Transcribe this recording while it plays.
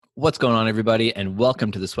What's going on, everybody, and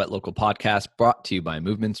welcome to the Sweat Local podcast brought to you by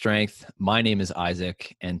Movement Strength. My name is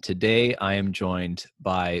Isaac, and today I am joined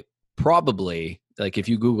by probably, like if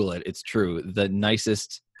you Google it, it's true, the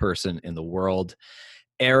nicest person in the world,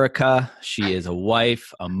 Erika. She is a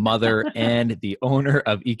wife, a mother, and the owner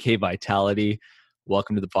of EK Vitality.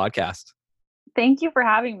 Welcome to the podcast. Thank you for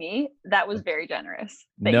having me. That was very generous.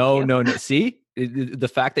 Thank No. you. See, the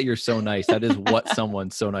fact that you're so nice, that is what someone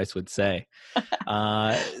so nice would say.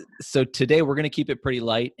 So today we're going to keep it pretty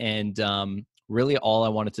light. And really all I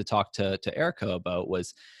wanted to talk to Erika about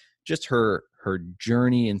was just her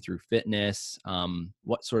journey and through fitness,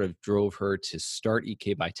 what sort of drove her to start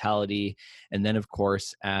EK Vitality. And then, of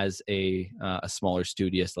course, as a smaller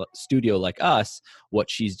studio like us, what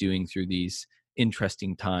she's doing through these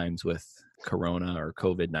interesting times with Corona or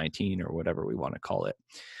COVID-19 or whatever we want to call it.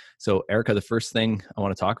 So Erika, the first thing I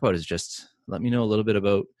want to talk about is just let me know a little bit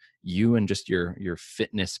about you and just your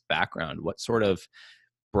fitness background. What sort of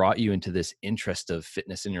brought you into this interest of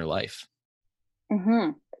fitness in your life?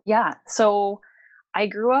 Yeah. So I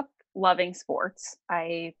grew up loving sports.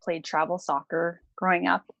 I played travel soccer growing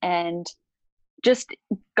up and just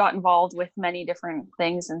got involved with many different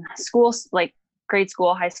things in schools, like grade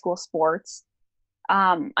school, high school sports.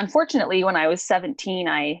 Unfortunately, when I was 17,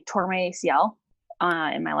 I tore my ACL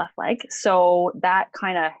in my left leg. So that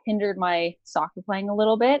kind of hindered my soccer playing a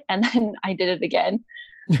little bit. And then I did it again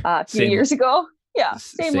a few years ago. Yeah.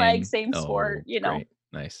 Same leg, same sport, you know. Great.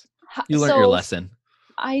 Nice. You learned your lesson.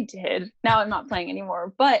 I did. Now I'm not playing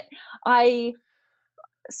anymore, but I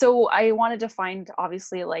wanted to find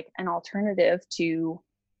obviously like an alternative to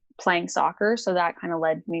playing soccer. So that kind of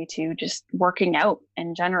led me to just working out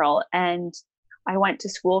in general. And I went to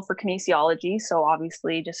school for kinesiology. So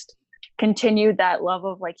obviously just continued that love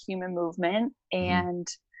of like human movement. And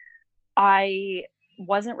I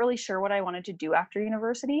wasn't really sure what I wanted to do after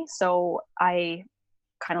university. So I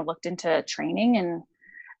kind of looked into training and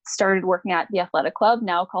started working at the athletic club,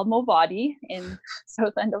 now called Movati in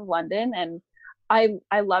South End of London. And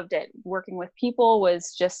I loved it. Working with people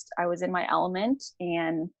was just, I was in my element,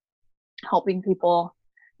 and helping people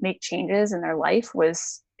make changes in their life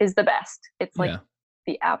is the best. It's like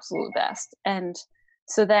the absolute best. And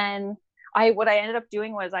so then what I ended up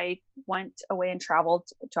doing was I went away and traveled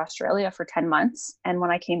to Australia for 10 months. And when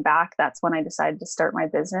I came back, that's when I decided to start my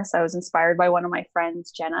business. I was inspired by one of my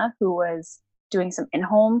friends, Jenna, who was doing some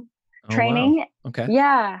in-home training. Wow. Okay.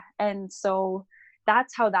 Yeah. And so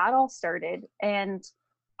that's how that all started. And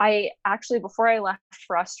I actually, before I left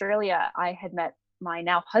for Australia, I had met my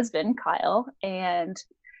now husband, Kyle, and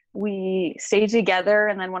we stayed together.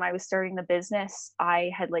 And then when I was starting the business,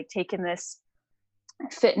 I had like taken this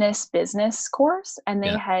fitness business course, and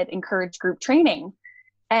they had encouraged group training.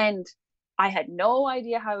 And I had no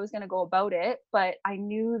idea how I was going to go about it, but I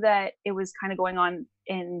knew that it was kind of going on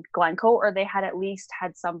in Glencoe, or they had at least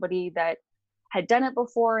had somebody that had done it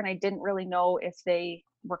before. And I didn't really know if they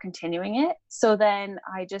were continuing it. So then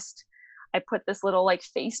I put this little like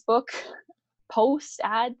Facebook post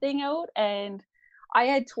ad thing out, and I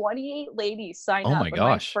had 28 ladies sign up. Oh my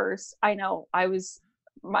gosh. I know,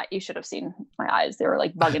 you should have seen my eyes. They were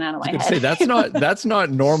like bugging out of my head. Say, that's not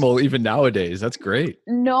normal even nowadays. That's great.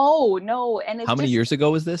 No. And how many years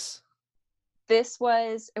ago was this? It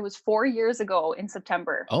was 4 years ago in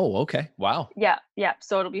September. Oh, okay. Wow. Yeah.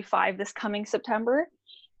 So it'll be 5 this coming September.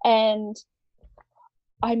 And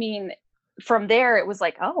I mean, from there it was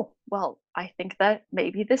like, oh, well, I think that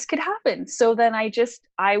maybe this could happen. So then I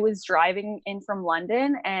was driving in from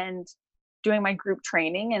London and doing my group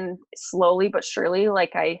training, and slowly but surely,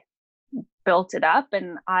 like I built it up,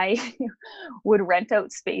 and I would rent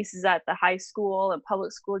out spaces at the high school and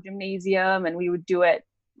public school gymnasium, and we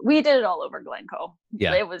did it all over Glencoe.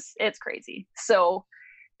 Yeah. It's crazy. So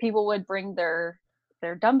people would bring their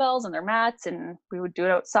dumbbells and their mats, and we would do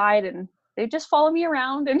it outside, and they'd just follow me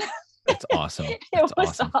around, and that's awesome. It was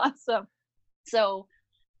awesome. So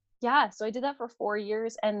yeah, so I did that for 4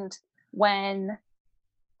 years. And when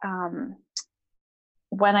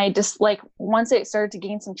I just like, once it started to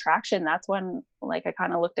gain some traction, that's when like I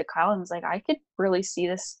kind of looked at Kyle and was like, I could really see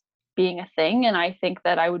this being a thing. And I think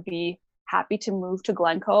that I would be happy to move to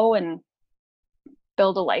Glencoe and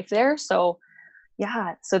build a life there. So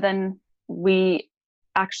yeah, so then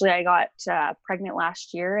I got pregnant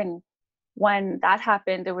last year. And when that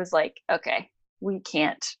happened, it was like, okay,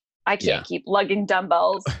 I can't keep lugging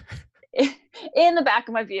dumbbells in the back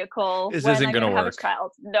of my vehicle. This isn't going to work. Have a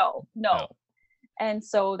child. No. And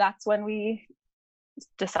so that's when we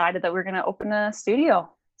decided that we we're going to open a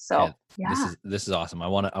studio. Okay, So this yeah. is this is awesome. I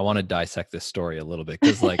want to dissect this story a little bit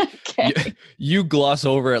because like you, Okay. you gloss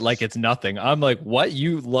over it like it's nothing. I'm like, what?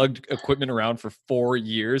 You lugged equipment around for 4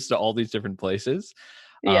 years to all these different places.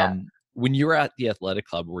 Yeah. When you were at the athletic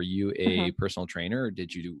club, were you a Mhm. personal trainer or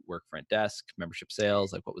did you work front desk, membership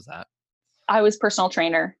sales? Like what was that? I was personal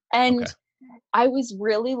trainer, Okay. and I was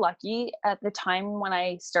really lucky at the time when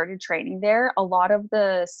I started training there. A lot of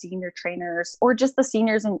the senior trainers, or just the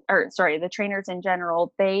seniors and, or sorry, the trainers in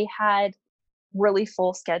general, they had really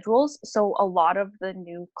full schedules. So a lot of the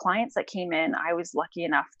new clients that came in, I was lucky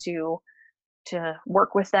enough to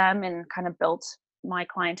work with them and kind of built my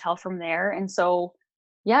clientele from there. And so,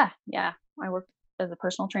 yeah, I worked as a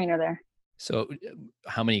personal trainer there. So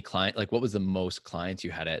how many client, like what was the most clients you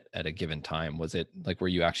had at a given time? Was it like, were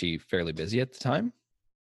you actually fairly busy at the time?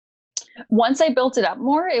 Once I built it up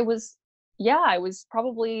more, it was, yeah, I was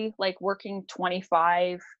probably like working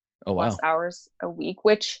 25 Oh, plus wow. hours a week,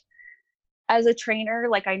 which as a trainer,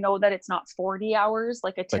 like I know that it's not 40 hours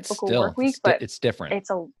like a But typical work still, week, but it's different. it's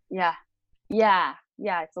a, yeah,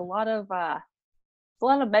 it's a lot of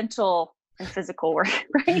mental and physical work,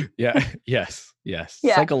 right? Yeah. Yes. Yes.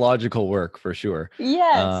 Yeah. Psychological work for sure.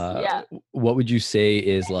 Yes. Yeah. What would you say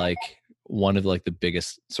is like one of like the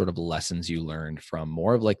biggest sort of lessons you learned from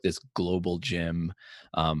more of like this global gym,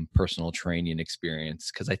 personal training experience?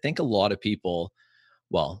 Cause I think a lot of people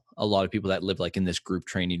that live like in this group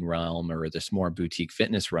training realm or this more boutique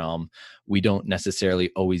fitness realm, we don't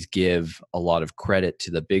necessarily always give a lot of credit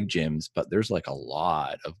to the big gyms, but there's like a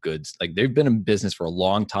lot of goods. Like they've been in business for a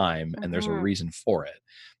long time and there's a Hmm. reason for it.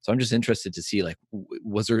 So I'm just interested to see like,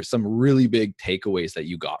 was there some really big takeaways that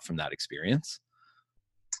you got from that experience?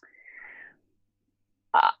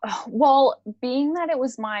 Uh, well, being that it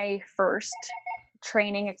was my first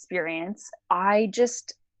training experience, I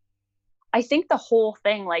think the whole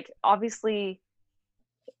thing, like obviously,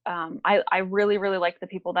 I really, really liked the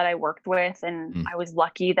people that I worked with, and Mm. I was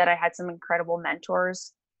lucky that I had some incredible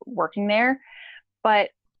mentors working there. But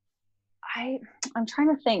I, I'm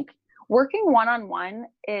trying to think. Working one on one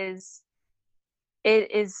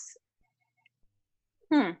it is.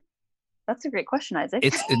 Hmm, that's a great question, Isaac.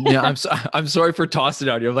 It's no, I'm sorry for tossing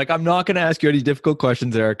it out here. Like I'm not going to ask you any difficult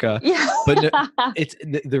questions, Erica. Yeah. But no, it's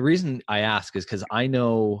the reason I ask is because I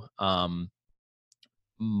know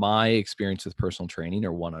my experience with personal training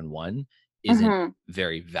or one-on-one isn't Hmm.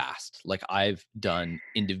 very vast. Like I've done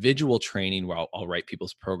individual training where I'll write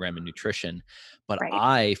people's program in nutrition, but Right.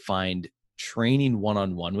 I find training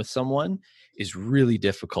one-on-one with someone is really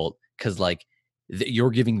difficult because like you're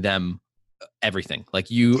giving them everything. Like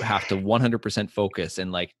you have to 100% focus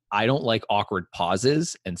and like I don't like awkward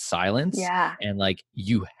pauses and silence Yeah. and like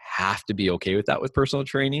you have to be okay with that with personal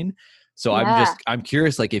training. So Yeah. I'm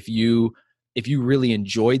curious like if you really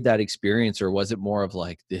enjoyed that experience or was it more of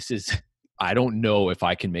like this is I don't know if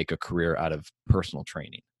I can make a career out of personal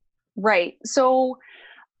training. Right. So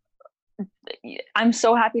I'm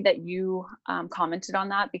so happy that you commented on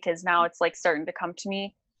that, because now it's like starting to come to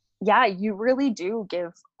me. Yeah, you really do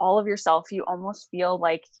give all of yourself. You almost feel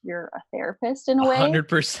like you're a therapist in a way.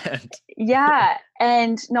 100%. Yeah.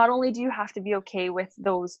 And not only do you have to be okay with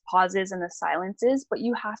those pauses and the silences, but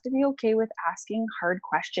you have to be okay with asking hard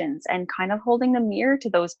questions and kind of holding the mirror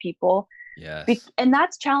to those people. Yes. And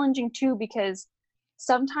that's challenging too, because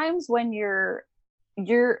sometimes when you're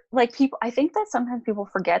like, people, I think that sometimes people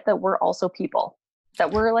forget that we're also people,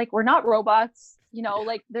 that we're not robots,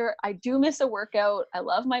 like there, I do miss a workout. I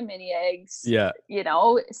love my mini eggs. Yeah.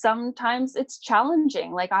 Sometimes it's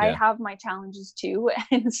challenging. Like I Yeah. have my challenges too.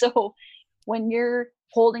 And so when you're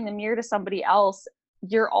holding the mirror to somebody else,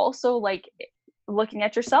 you're also like looking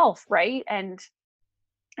at yourself, right? And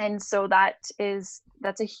so that's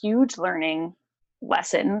a huge learning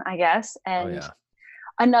lesson, I guess. Oh And yeah.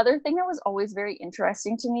 another thing that was always very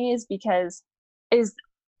interesting to me is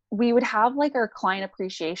we would have like our client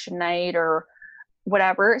appreciation night or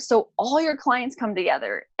whatever. So all your clients come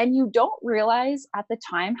together and you don't realize at the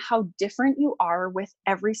time how different you are with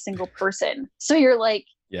every single person. So you're like,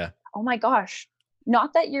 Yeah. oh my gosh,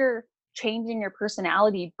 not that you're changing your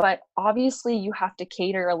personality, but obviously you have to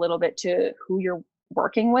cater a little bit to who you're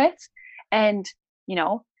working with. And, you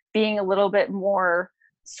know, being a little bit more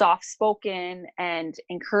soft spoken and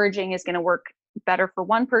encouraging is going to work better for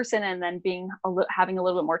one person. And then having a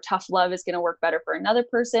little bit more tough love is going to work better for another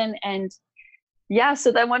person. And yeah,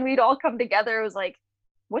 so then when we'd all come together, it was like,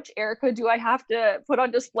 which Erica do I have to put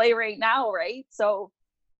on display right now? Right. So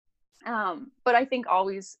but I think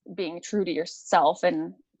always being true to yourself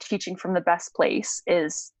and teaching from the best place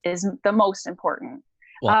is the most important.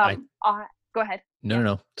 Well, Go ahead. no, Yeah.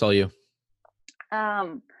 no, no. It's all you.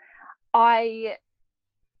 Um, I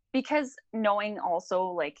because knowing also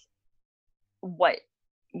like what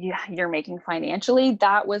you're making financially,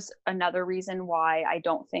 that was another reason why I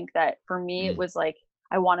don't think that for me it Mm. was like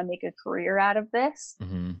I want to make a career out of this.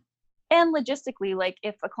 Mm-hmm. And logistically, like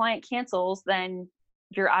if a client cancels, then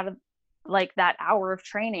you're out of like that hour of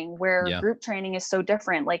training, where Yeah. group training is so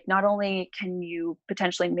different. Like not only can you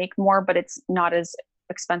potentially make more, but it's not as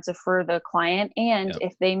expensive for the client. And Yeah.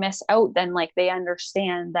 if they miss out, then like they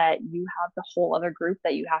understand that you have the whole other group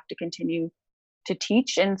that you have to continue to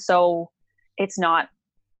teach. And so it's not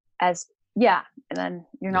as, yeah, and then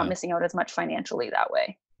you're not Yeah. missing out as much financially that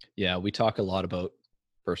way. Yeah. We talk a lot about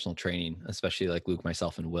personal training, especially like Luke,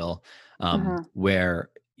 myself, and Will, Mm-hmm.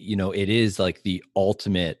 where, it is like the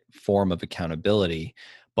ultimate form of accountability.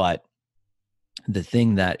 But the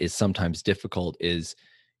thing that is sometimes difficult is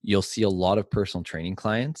you'll see a lot of personal training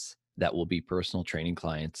clients that will be personal training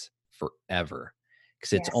clients forever,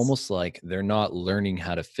 because it's Yes. almost like they're not learning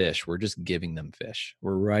how to fish. We're just giving them fish.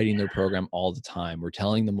 We're writing their program all the time. We're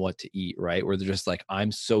telling them what to eat, right? Where they're just like,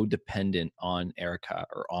 I'm so dependent on Erica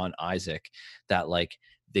or on Isaac that like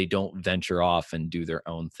they don't venture off and do their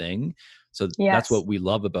own thing. So that's Yes. what we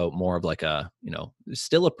love about more of like a,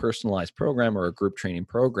 still a personalized program or a group training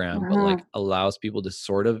program, but Mm-hmm. like allows people to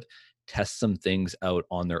sort of test some things out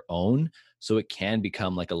on their own. So it can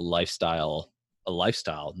become like a lifestyle,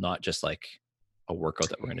 not just like a workout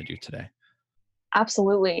that we're going to do today.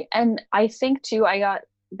 Absolutely. And I think too,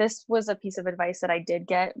 this was a piece of advice that I did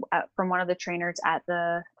get from one of the trainers at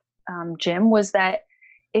the gym, was that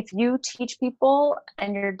if you teach people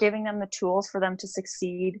and you're giving them the tools for them to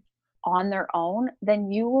succeed on their own, then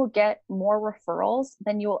you will get more referrals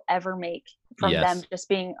than you will ever make from them Yes, just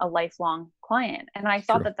being a lifelong client. And I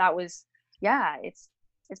thought true. that was, yeah, it's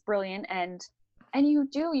brilliant. And you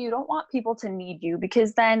don't want people to need you,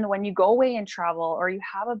 because then when you go away and travel or you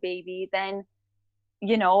have a baby, then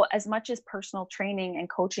as much as personal training and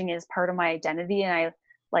coaching is part of my identity, and I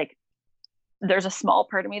like, there's a small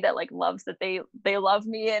part of me that like loves that they love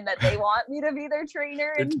me and that they want me to be their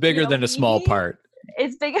trainer It's and bigger than a be small me. part.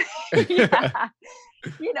 It's big. Yeah.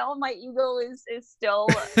 My ego is still,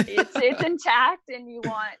 it's intact, and you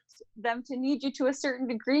want them to need you to a certain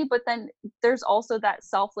degree, but then there's also that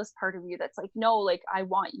selfless part of you that's like, no, like I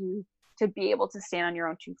want you to be able to stand on your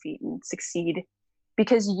own 2 feet and succeed,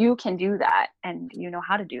 because you can do that and you know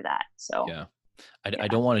how to do that. So Yeah. I yeah.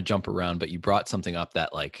 don't want to jump around, but you brought something up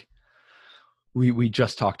that like we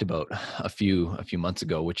just talked about a few months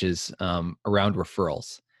ago, which is around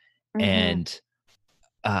referrals. Mm-hmm. And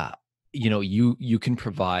uh, you can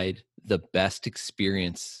provide the best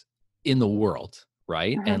experience in the world,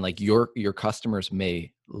 right? Mm-hmm. And like your customers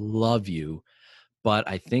may love you, but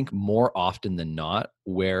I think more often than not,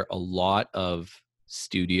 where a lot of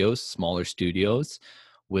studios, smaller studios,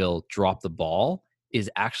 will drop the ball is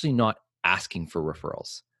actually not asking for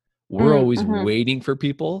referrals. We're always Mm-hmm. waiting for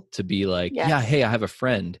people to be like, yeah, Yes. hey, I have a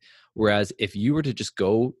friend. Whereas if you were to just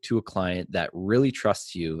go to a client that really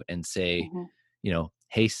trusts you and say, Mm-hmm.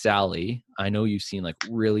 hey, Sally, I know you've seen like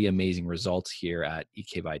really amazing results here at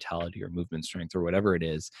EK Vitality or Movement Strength or whatever it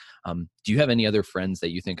is. Do you have any other friends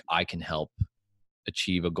that you think I can help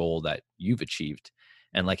achieve a goal that you've achieved?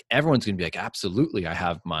 And like everyone's going to be like, absolutely, I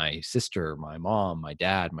have my sister, my mom, my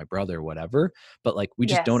dad, my brother, whatever. But like we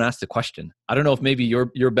just don't Yes. ask the question. I don't know if maybe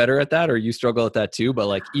you're better at that or you struggle at that too, but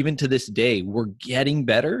like even to this day we're getting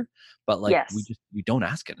better, but like we Yes. just we don't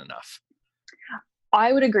ask it enough.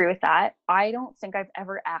 I would agree with that. I don't think I've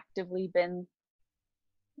ever actively been,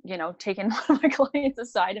 taken one of my clients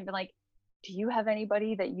aside and been like, do you have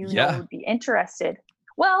anybody that Yeah. would be interested?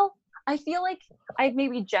 Well, I feel like I've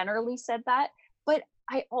maybe generally said that, but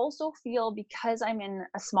I also feel, because I'm in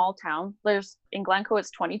a small town, in Glencoe,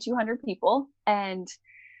 it's 2,200 people. And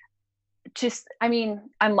I mean,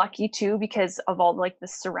 I'm lucky too, because of all like the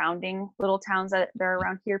surrounding little towns that are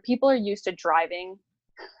around here. People are used to driving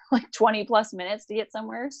like 20 plus minutes to get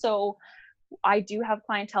somewhere. So I do have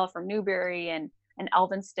clientele from Newbury and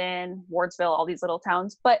Elvinston, Wardsville, all these little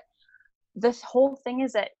towns. But this whole thing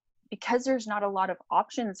is that because there's not a lot of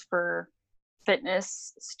options for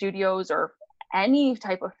fitness studios or any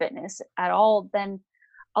type of fitness at all, then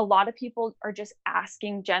a lot of people are just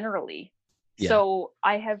asking generally. Yeah. So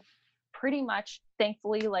I have pretty much,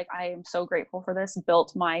 thankfully, like I am so grateful for this,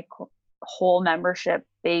 built my whole membership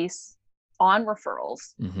base on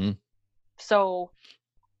referrals. Mm-hmm. So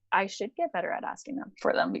I should get better at asking them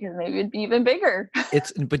for them, because maybe it'd be even bigger.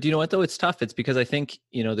 But you know what though? It's tough. It's because I think,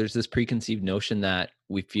 there's this preconceived notion that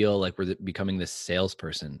we feel like we're becoming this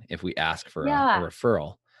salesperson if we ask for a Yeah.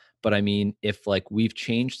 referral. But I mean, if like we've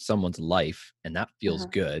changed someone's life and that feels Hmm.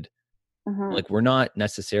 good, Hmm. like we're not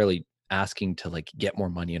necessarily asking to like get more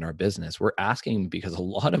money in our business. We're asking because a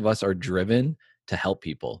lot of us are driven to help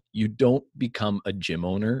people. You don't become a gym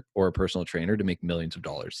owner or a personal trainer to make millions of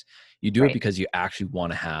dollars. You do it Right. because you actually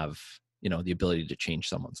want to have, the ability to change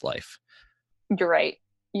someone's life. You're right.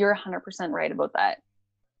 You're 100% right about that.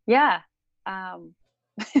 Yeah.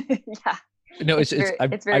 Yeah. No, I It's I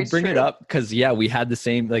very bring it true. up because we had the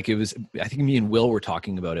same, like it was, I think me and Will were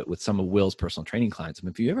talking about it with some of Will's personal training clients. I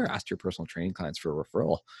mean, if you ever asked your personal training clients for a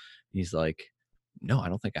referral, he's like, no, I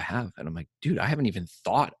don't think I have. And I'm like, dude, I haven't even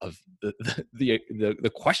thought of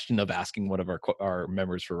the question of asking one of our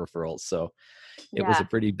members for referrals. So it was a Yeah,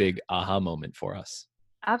 pretty big aha moment for us.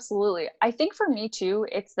 absolutely. I think for me too,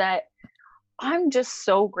 it's that I'm just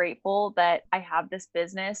so grateful that I have this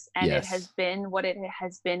business and it has Yes. been what it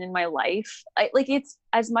has been in my life. Like it's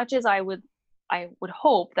as much as I would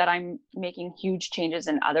hope that I'm making huge changes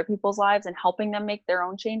in other people's lives and helping them make their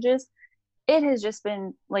own changes. It has just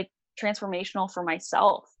been like transformational for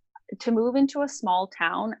myself to move into a small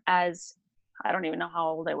town as I don't even know how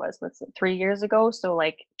old I was, but 3 years ago. So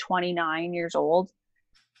like 29 years old,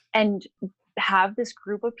 and have this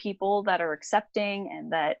group of people that are accepting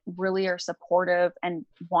and that really are supportive and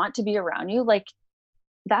want to be around you. Like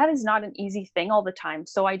that is not an easy thing all the time.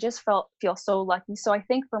 So I just feel so lucky. So I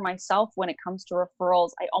think for myself, when it comes to referrals,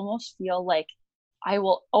 I almost feel like I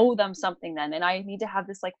will owe them something then. And I need to have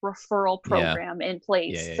this like referral Yeah. program in Yeah.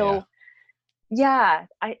 place. Yeah. Yeah. So yeah,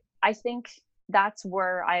 I think that's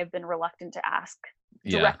where I've been reluctant to ask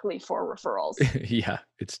Yeah. directly for referrals. Yeah.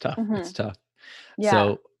 It's tough. It's Hmm. tough. Yeah.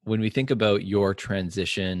 So when we think about your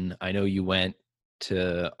transition, I know you went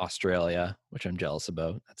to Australia, which I'm jealous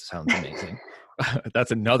about. That sounds amazing. That's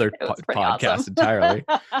another It was pretty awesome. podcast entirely.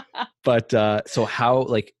 But so how,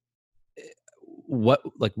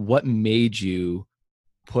 what made you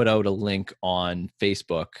put out a link on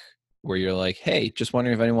Facebook where you're like, hey, just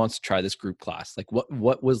wondering if anyone wants to try this group class? Like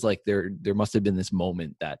what was like there must have been this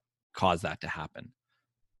moment that caused that to happen.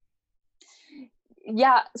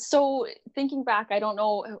 Yeah, so thinking back, I don't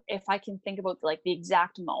know if I can think about like the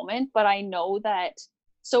exact moment, but I know that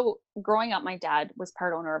so growing up, my dad was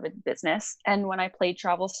part owner of a business, and when I played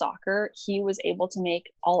travel soccer, he was able to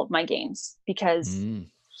make all of my games because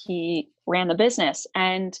Mm, he ran the business.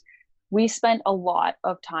 And we spent a lot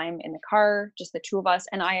of time in the car, just the two of us.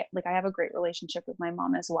 And I have a great relationship with my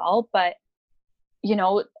mom as well, but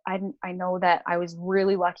I know that I was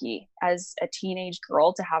really lucky as a teenage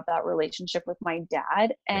girl to have that relationship with my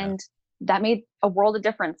dad, yeah. and that made a world of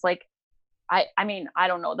difference. Like I mean, I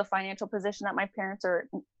don't know the financial position that my parents are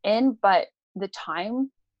in, but the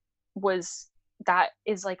time was that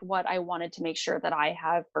is like what I wanted to make sure that I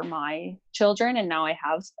have for my children, and now I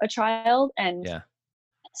have a child. And Yeah.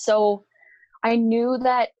 so I knew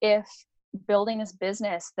that if building this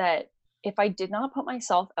business, that if I did not put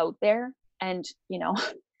myself out there and,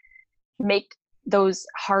 make those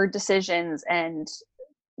hard decisions and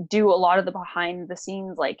do a lot of the behind the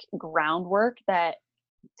scenes like groundwork, that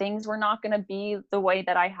things were not going to be the way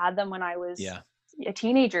that I had them when I was Yeah. a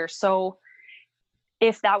teenager. So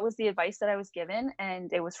if that was the advice that I was given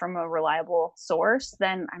and it was from a reliable source,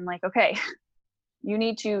 then I'm like, okay, you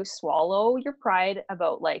need to swallow your pride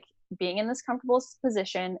about like being in this comfortable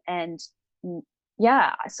position. And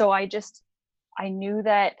yeah, so I knew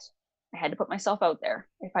that I had to put myself out there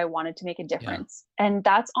if I wanted to make a Yeah. difference. And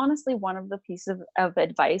that's honestly one of the pieces of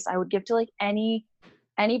advice I would give to like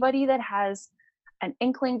anybody that has an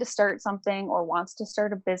inkling to start something or wants to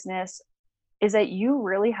start a business, is that you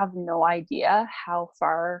really have no idea how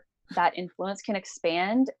far that influence can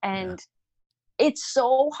expand. Yeah. And it's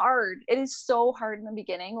so hard. It is so hard in the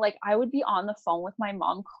beginning. Like I would be on the phone with my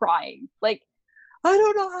mom crying, like, I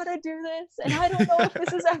don't know how to do this. And I don't know if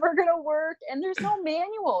this is ever going to work. And there's no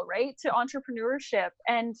manual, right, to entrepreneurship.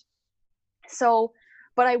 And so,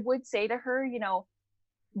 but I would say to her,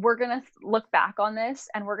 we're going to look back on this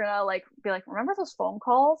and we're going to like be like, remember those phone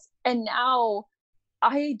calls? And now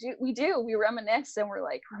we reminisce and we're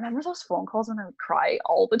like, remember those phone calls when I would cry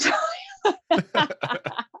all the time? Because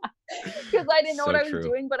I didn't know what So I was true.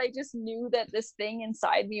 doing, but I just knew that this thing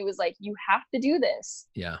inside me was like, you have to do this.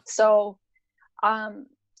 Yeah. So, um,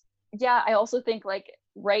 yeah, I also think like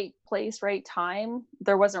right place, right time.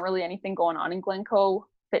 There wasn't really anything going on in Glencoe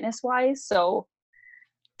fitness wise. So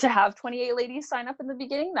to have 28 ladies sign up in the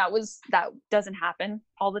beginning, that doesn't happen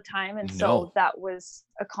all the time. And so No. that was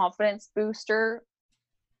a confidence booster.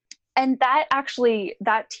 And that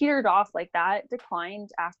teetered off, like that declined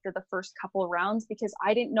after the first couple of rounds because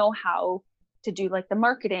I didn't know how to do like the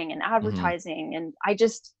marketing and Hmm. advertising. And I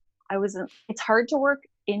wasn't, it's hard to work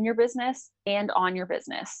in your business and on your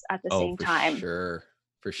business at the Oh, same for time. sure.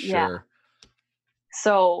 For Yeah. sure.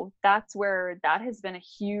 So that's where that has been a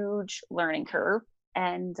huge learning curve.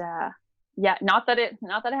 And yeah, not that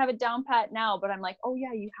I have it down pat now, but I'm like, oh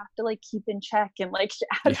yeah, you have to like keep in check and like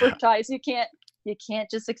Yeah. advertise. You can't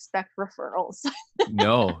just expect referrals.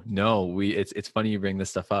 No. It's funny you bring this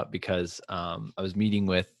stuff up because I was meeting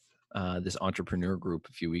with this entrepreneur group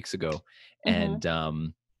a few weeks ago, Mm-hmm. and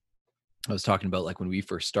I was talking about like when we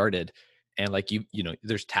first started, and like you know,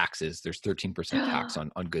 there's taxes, there's 13% tax on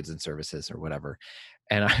goods and services or whatever.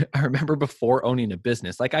 And I remember before owning a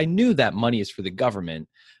business, like I knew that money is for the government,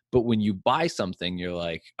 but when you buy something, you're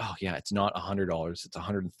like, oh yeah, it's not $100, it's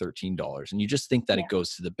 $113, and you just think that Yeah. it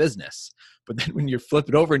goes to the business. But then when you flip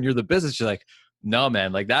it over and you're the business, you're like, no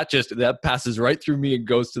man, like that passes right through me and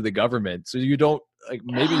goes to the government. So you don't, like,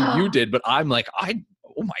 maybe you did, but I'm like,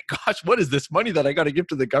 oh my gosh, what is this money that I got to give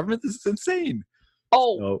to the government? This is insane.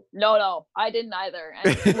 Oh, So no, I didn't either.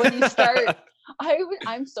 And when you start,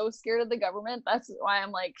 I'm so scared of the government. That's why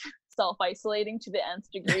I'm like self-isolating to the nth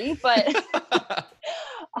degree. But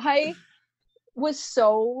I was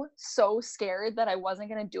so scared that I wasn't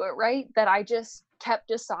going to do it right that I just kept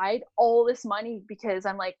aside all this money because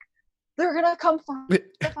I'm like, they're going to come find me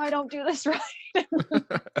if I don't do this right.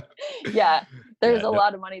 Yeah, there's yeah, a no,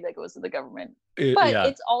 lot of money that goes to the government. But yeah,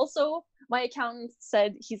 it's also, my accountant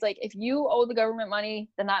said, he's like, if you owe the government money,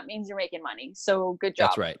 then that means you're making money. So good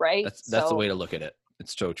that's job, right. right? That's the way So to look at it.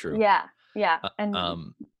 It's so true. yeah, yeah. Uh, And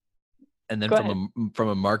um, and then go ahead. from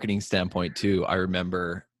a marketing standpoint too, I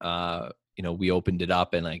remember, you know, we opened it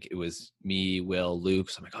up and like it was me, Will, Luke.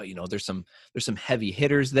 So I'm like, oh, you know, there's some heavy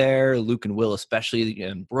hitters there, Luke and Will especially,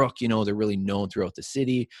 and Brooke. You know, they're really known throughout the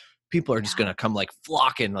city. People are just Yeah. gonna come like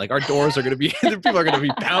flocking. Like our doors are gonna be, people are gonna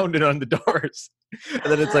be pounding on the doors. And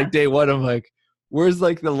then it's like day one, I'm like, where's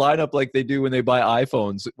like the lineup like they do when they buy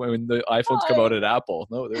iPhones, when the iPhones come out Hi. at Apple?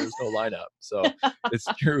 No, there's no lineup. So it's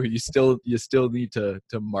true. You still need to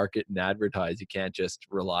market and advertise. You can't just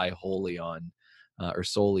rely wholly on or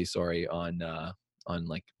solely, sorry, on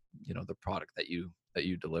like, you know, the product that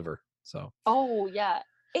you deliver. So Oh yeah.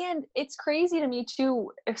 And it's crazy to me too.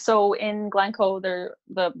 So in Glencoe, the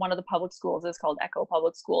one of the public schools is called Echo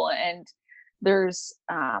Public School, and there's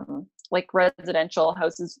like residential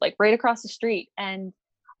houses like right across the street. And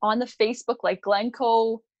on the Facebook like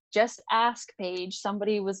Glencoe Just Ask page,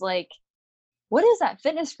 somebody was like, what is that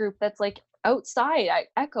fitness group that's like outside at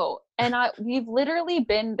Echo? And we've literally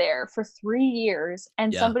been there for 3 years,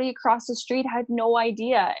 and yeah, somebody across the street had no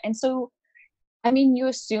idea. And so I mean, you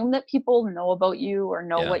assume that people know about you or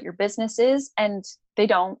know yeah, what your business is, and they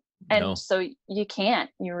don't. And no, so you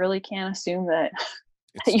really can't assume that,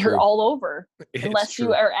 it's that you're true. all over It's unless you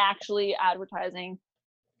true. are actually advertising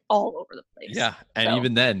all over the place. Yeah, and So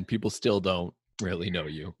even then, people still don't really know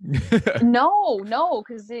you. no,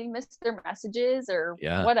 because they missed their messages or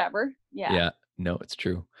Yeah, whatever. Yeah. yeah, no, it's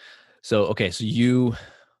true. So okay, so you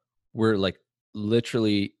were like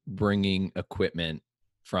literally bringing equipment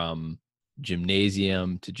from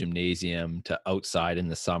gymnasium to outside in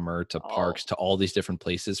the summer to Oh, parks to all these different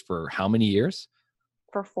places for how many years?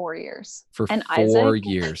 for 4 years. For And 4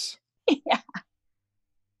 years. yeah,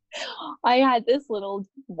 I had this little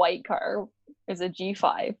white car. It's a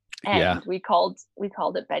G5, Yeah. and we called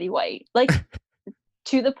it Betty White. Like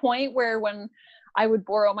to the point where when I would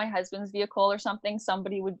borrow my husband's vehicle or something,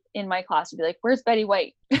 somebody would in my class would be like, "Where's Betty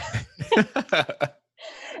White?"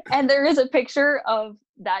 And there is a picture of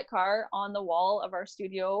that car on the wall of our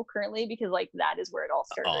studio currently because like that is where it all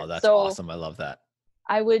Oh, started. that's So awesome. I love that.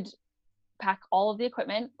 I would pack all of the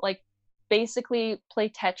equipment, like basically play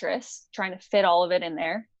Tetris, trying to fit all of it in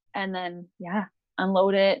there, and then yeah,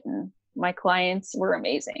 unload it. And my clients were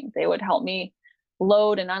amazing. They would help me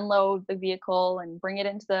load and unload the vehicle and bring it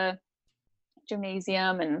into the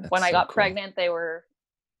gymnasium. And when That's I so got cool. pregnant, they were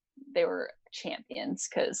champions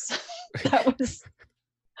because that was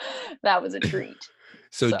that was a treat.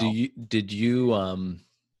 So So did you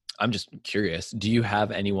I'm just curious, do you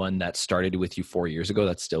have anyone that started with you 4 years ago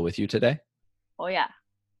that's still with you today? oh yeah,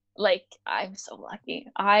 like I'm so lucky.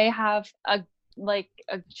 I have a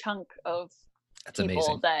chunk of That's people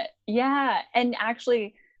amazing. that yeah. And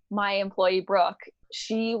actually my employee Brooke,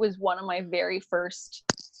 she was one of my very first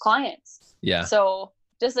clients. Yeah. So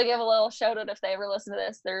just to give a little shout out if they ever listen to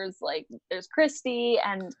this, there's Christy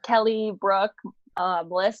and Kelly, Brooke,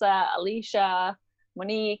 Melissa, Alicia,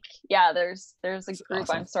 Monique. Yeah, there's a That's group. I'm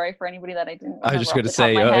awesome. sorry for anybody that I didn't I was remember just off going to the top of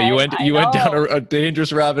say, my head. I you went down know. a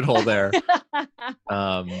dangerous rabbit hole there.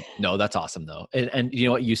 No, that's awesome though. And you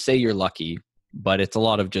know what, you say you're lucky, but it's a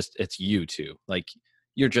lot of just, it's you too. Like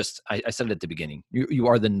you're just, I said it at the beginning, you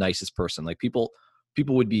are the nicest person. Like people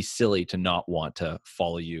people would be silly to not want to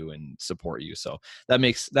follow you and support you. So that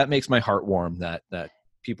makes my heart warm that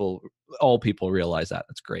all people realize that.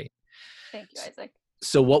 That's great. Thank you, Isaac.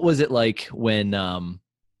 So what was it like when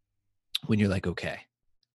you're like, okay,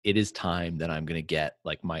 it is time that I'm going to get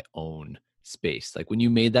like my own space? Like when you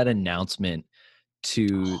made that announcement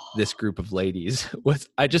to this group of ladies,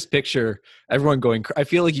 I just picture everyone going, I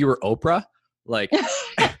feel like you were Oprah, like,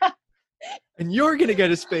 and you're going to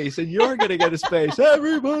get a space and you're going to get a space.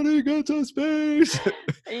 Everybody gets a space.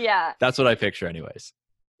 Yeah. That's what I picture anyways.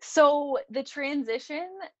 So the transition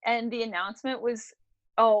and the announcement was,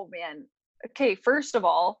 oh man. Okay, first of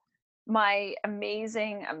all, my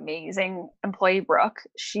amazing, amazing employee, Brooke,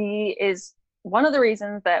 she is one of the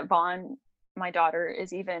reasons that Vaughn, my daughter,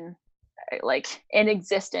 is even like in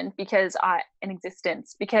existence because I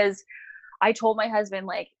told my husband,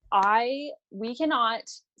 like, we cannot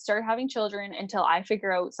start having children until I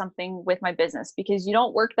figure out something with my business, because you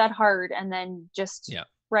don't work that hard and then just,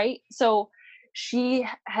 right? So she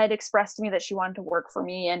had expressed to me that she wanted to work for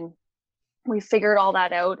me, and we figured all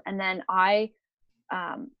that out. And then I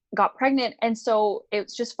got pregnant. And so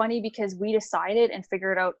it's just funny because we decided and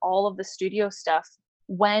figured out all of the studio stuff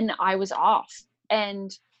when I was off. And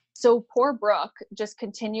so poor Brooke just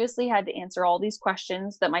continuously had to answer all these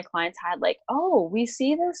questions that my clients had, like, oh, we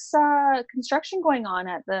see this construction going on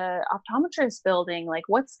at the optometrist building. Like,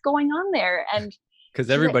 what's going on there? And because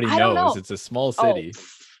everybody knows it's a small city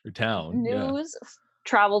or town. News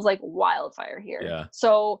travels like wildfire here. Yeah.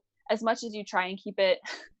 So as much as you try and keep it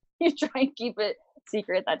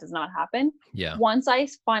secret, that does not happen. Yeah. Once I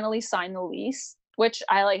finally signed the lease, which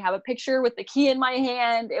I like have a picture with the key in my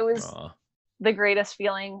hand, it was the greatest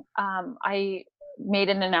feeling. I made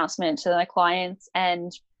an announcement to my clients,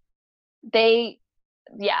 and they're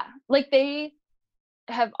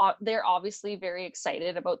obviously very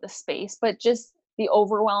excited about the space, but just the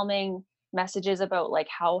overwhelming messages about like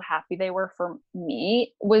how happy they were for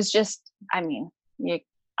me was just, I mean,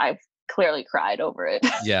 I've clearly cried over it.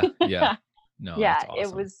 Yeah. No. Yeah,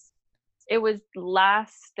 awesome. it was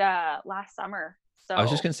last summer. So I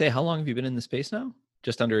was just gonna say, how long have you been in the space now?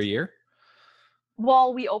 Just under a year?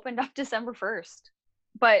 Well, we opened up December 1st,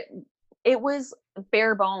 but it was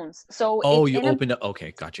bare bones. So you opened up.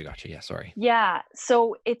 Okay, gotcha. Yeah, sorry. Yeah,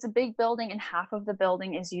 so it's a big building, and half of the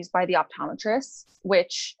building is used by the optometrists,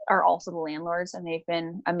 which are also the landlords, and they've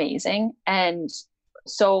been amazing. And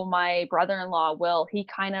so my brother-in-law, Will, he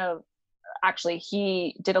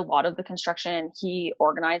did a lot of the construction. He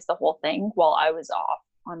organized the whole thing while I was off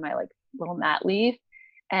on my like little mat leave.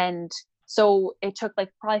 And so it took like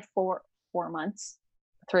probably 3 or 4 months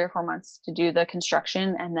to do the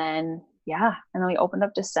construction. And then we opened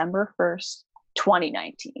up December 1st,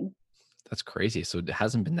 2019. That's crazy. So it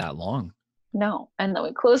hasn't been that long. No. And then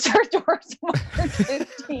we closed our doors March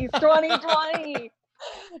 15th, 2020.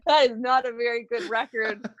 That is not a very good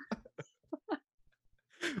record.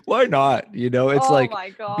 Why not? It's like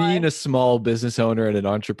being God. a small business owner and an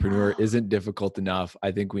entrepreneur isn't difficult enough.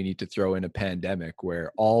 I think we need to throw in a pandemic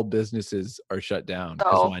where all businesses are shut down.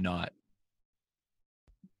 Because why not?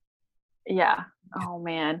 Yeah. Oh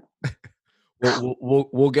man.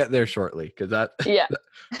 We'll get there shortly, because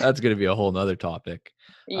that's going to be a whole nother topic.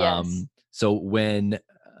 Yes. So when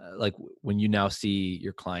you now see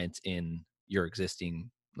your clients in your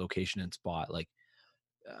existing location and spot, like,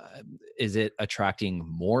 is it attracting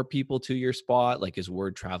more people to your spot? Like, is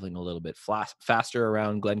word traveling a little bit faster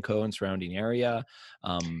around Glencoe and surrounding area?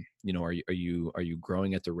 Are you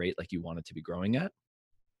growing at the rate like you want it to be growing at?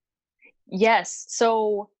 Yes.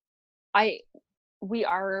 So we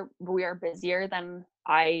are busier than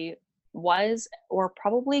I was or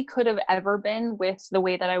probably could have ever been with the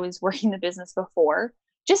way that I was working the business before.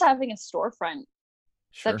 Just having a storefront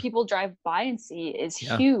that people drive by and see is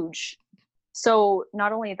huge. So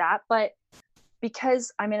not only that, but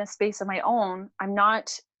because I'm in a space of my own,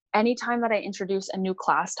 anytime that I introduce a new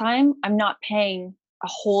class time, I'm not paying a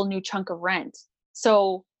whole new chunk of rent.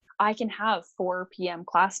 So I can have 4 p.m.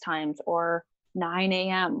 class times or 9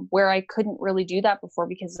 a.m. where I couldn't really do that before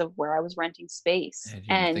because of where I was renting space. I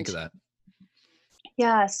didn't think of that.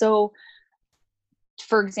 Yeah. So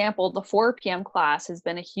for example, the 4 p.m. class has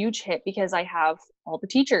been a huge hit because I have all the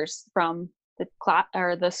teachers from the class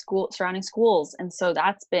or the school surrounding schools. And so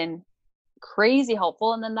that's been crazy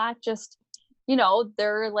helpful. And then that just,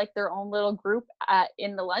 they're like their own little group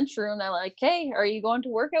in the lunchroom. They're like, hey, are you going to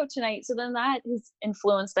work out tonight? So then that has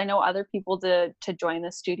influenced, I know, other people to join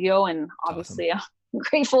the studio. And obviously awesome. I'm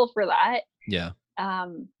grateful for that. Yeah.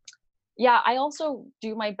 I also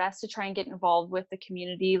do my best to try and get involved with the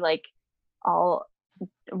community. Like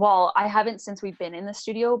well, I haven't since we've been in the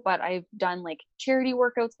studio, but I've done like charity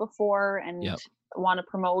workouts before and Yep. want to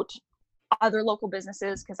promote other local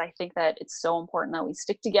businesses because I think that it's so important that we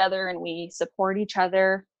stick together and we support each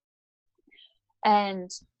other. And,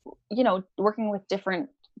 working with different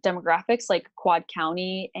demographics like Quad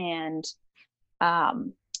County, and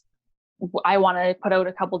I want to put out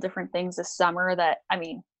a couple different things this summer that,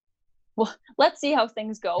 well, let's see how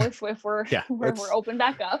things go if we're Yeah, we're open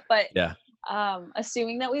back up. But yeah,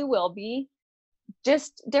 assuming that we will be,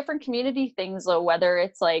 just different community things, though, whether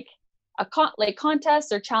it's like like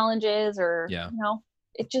contests or challenges or yeah.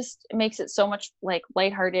 it makes it so much like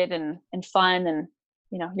lighthearted and fun, and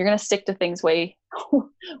you're gonna stick to things way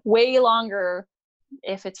way longer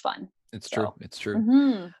if it's fun. It's true. It's true.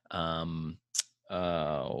 Mm-hmm.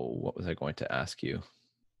 What was I going to ask you?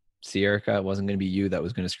 See, Erika, it wasn't going to be you that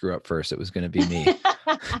was going to screw up first. It was going to be me.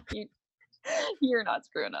 You're not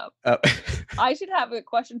screwing up. Oh. I should have a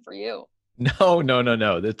question for you. No.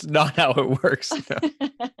 That's not how it works.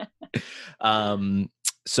 No.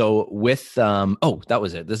 So with, that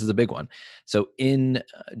was it. This is a big one. So in,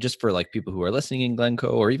 just for like people who are listening in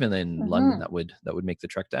Glencoe or even in London, that would make the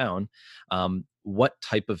trek down. What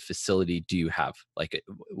type of facility do you have? Like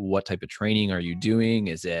what type of training are you doing?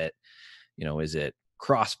 Is it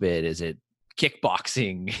CrossFit? Is it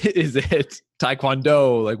kickboxing? Is it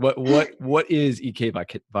Taekwondo? Like what is EK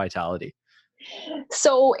Vitality?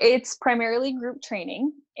 So it's primarily group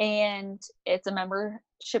training, and it's a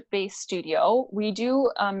membership-based studio. We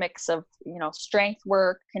do a mix of, strength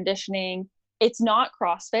work, conditioning. It's not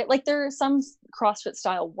CrossFit. Like there are some CrossFit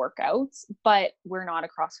style workouts, but we're not a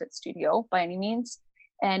CrossFit studio by any means.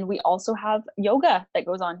 And we also have yoga that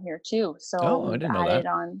goes on here too. So I didn't know added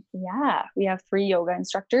that. on. Yeah, we have 3 yoga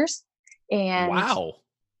instructors. And wow.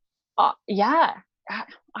 Yeah.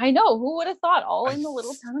 I know. Who would have thought? All in the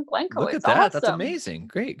little town of Glencoe. Look It's at that. awesome. That's amazing.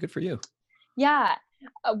 Great. Good for you. Yeah.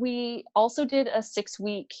 We also did a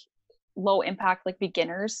 6-week low impact, like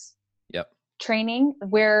beginners training,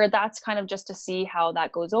 where that's kind of just to see how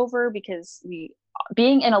that goes over, because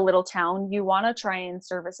being in a little town, you want to try and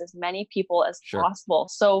service as many people as possible.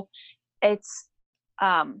 So it's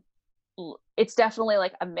definitely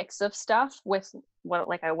like a mix of stuff with what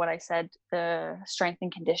I said, the strength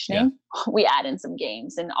and conditioning. We add in some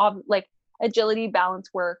games and like agility,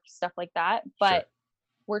 balance work, stuff like that. But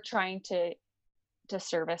we're trying to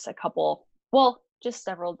service just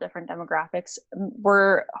several different demographics.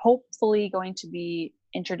 We're hopefully going to be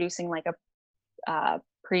introducing like a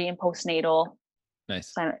pre and postnatal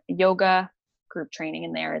yoga group training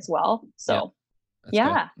in there as well. So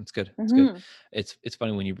That's good. It's good. It's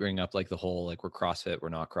funny when you bring up like the whole, like, we're CrossFit, we're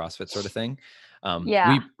not CrossFit sort of thing.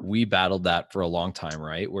 We battled that for a long time,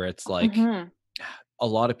 right? Where it's like a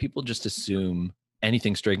lot of people just assume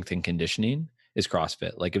anything strength and conditioning is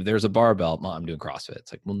CrossFit. Like if there's a barbell, I'm doing CrossFit.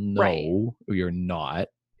 It's like, well, no, you're not.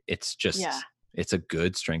 It's just, it's a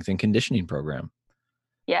good strength and conditioning program.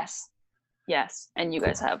 Yes. And you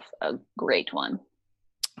guys have a great one.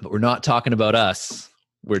 But we're not talking about us.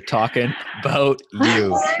 We're talking about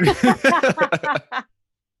you.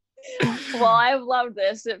 Well, I've loved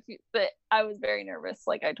this, but I was very nervous,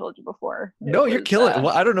 like I told you before. No, you're killing it.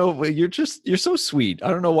 Well, I don't know. You're so sweet. I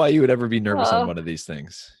don't know why you would ever be nervous on one of these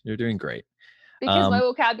things. You're doing great. Because my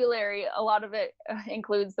vocabulary, a lot of it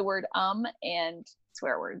includes the word and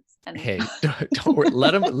swear words. And hey, don't worry.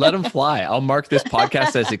 Let them fly. I'll mark this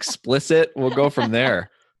podcast as explicit. We'll go from there.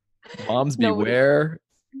 Moms beware.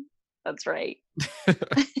 That's right.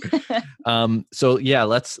 So yeah,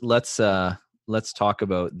 let's talk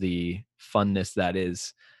about the funness that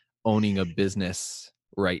is owning a business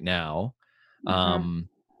right now. I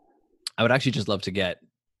would actually just love to get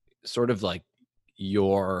sort of like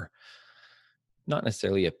your, not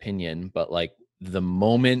necessarily opinion, but like the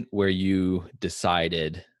moment where you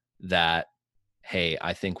decided that, hey,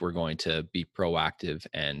 I think we're going to be proactive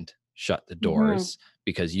and shut the doors,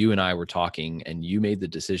 because you and I were talking and you made the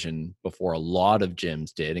decision before a lot of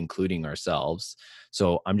gyms did, including ourselves.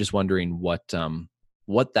 So I'm just wondering what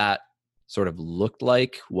that sort of looked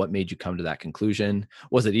like. What made you come to that conclusion?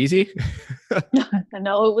 Was it easy?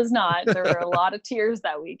 No, it was not. There were a lot of tears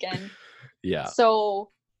that weekend. Yeah. So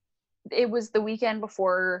it was the weekend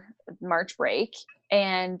before March break,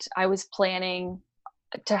 and I was planning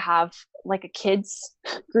to have like a kids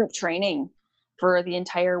group training for the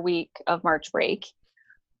entire week of March break.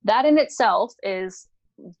 That in itself is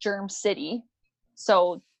germ city.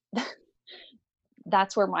 So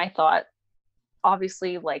that's where my thought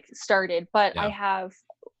obviously like started. But I have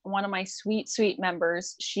one of my sweet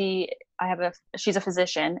members. She's a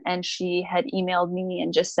physician, and she had emailed me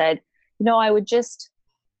and just said, I would just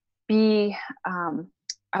be,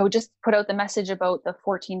 I would just put out the message about the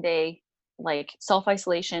 14-day like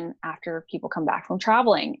self-isolation after people come back from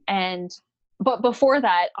traveling. But before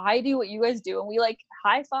that, I do what you guys do, and we like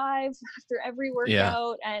high five after every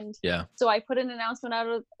workout. And so I put an announcement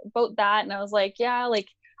out about that, and I was like, yeah, like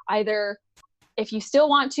either if you still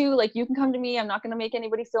want to, like, you can come to me. I'm not going to make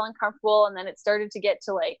anybody feel uncomfortable. And then it started to get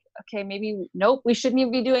to like, okay, maybe, nope, we shouldn't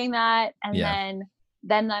even be doing that. And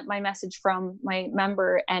then that my message from my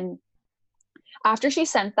member. And after she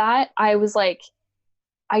sent that, I was like,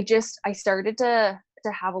 I started to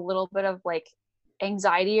have a little bit of like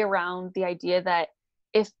anxiety around the idea that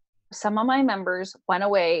if some of my members went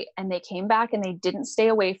away and they came back and they didn't stay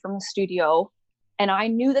away from the studio, and I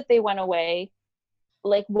knew that they went away,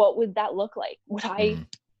 like, what would that look like? Would I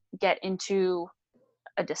get into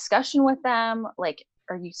a discussion with them? Like,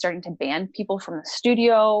 are you starting to ban people from the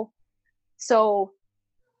studio? So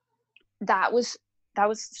that was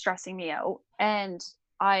stressing me out. And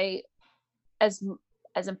I, as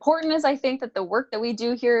important as I think that the work that we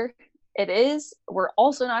do here, it is, we're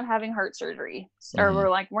also not having heart surgery, or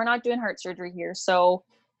we're not doing heart surgery here. So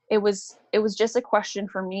it was just a question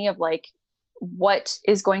for me of like, what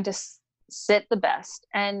is going to sit the best.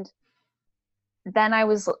 And then I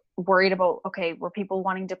was worried about, okay, were people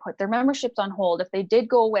wanting to put their memberships on hold if they did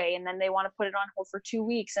go away, and then they want to put it on hold for 2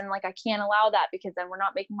 weeks, and like, I can't allow that because then we're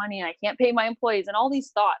not making money and I can't pay my employees, and all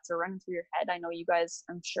these thoughts are running through your head. I know you guys,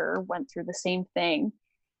 I'm sure, went through the same thing.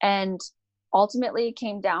 And ultimately it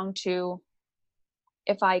came down to,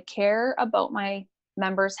 if I care about my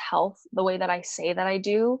members' health the way that I say that I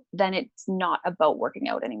do, then it's not about working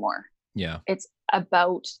out anymore. It's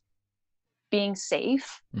about being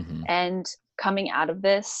safe and coming out of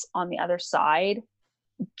this on the other side,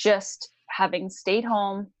 just having stayed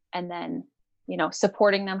home, and then, you know,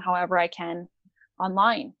 supporting them however I can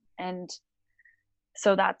online. And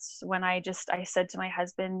so that's when I said to my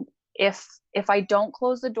husband, if I don't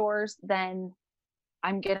close the doors, then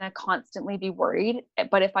I'm going to constantly be worried.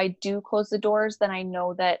 But if I do close the doors, then I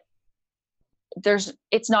know that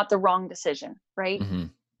it's not the wrong decision. Right.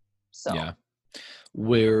 So yeah.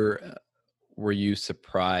 Were you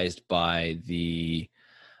surprised by the,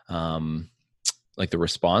 like the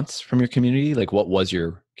response from your community? Like, what was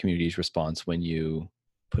your community's response when you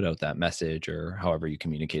put out that message, or however you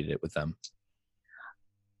communicated it with them?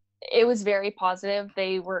 It was very positive.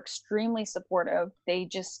 They were extremely supportive.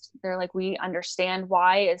 They're like, we understand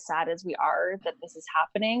why, as sad as we are that this is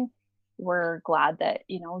happening, we're glad that,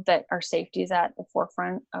 you know, that our safety is at the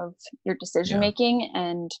forefront of your decision making.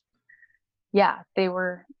 And yeah, they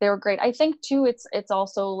were great. I think too, it's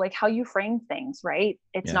also like how you frame things, right?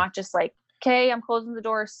 It's not just like, okay, I'm closing the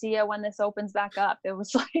door, see ya when this opens back up. It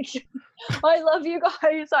was like, I love you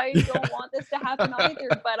guys, I don't want this to happen either,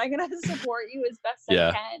 but I'm gonna support you as best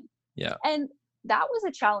I can. And that was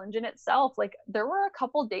a challenge in itself. Like, there were a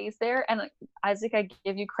couple days there, and Isaac, I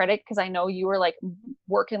give you credit because I know you were like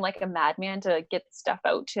working like a madman to get stuff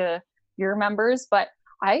out to your members, but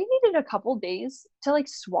I needed a couple days to like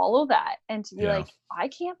swallow that and to be like, I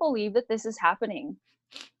can't believe that this is happening.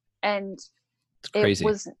 And it's crazy.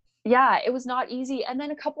 It was not easy. And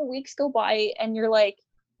then a couple weeks go by and you're like,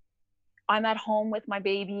 I'm at home with my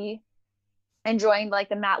baby, enjoying like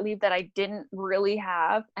the mat leave that I didn't really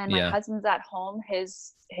have. And my husband's at home,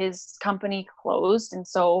 his company closed. And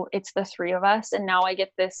so it's the three of us. And now I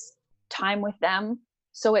get this time with them.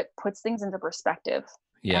 So it puts things into perspective.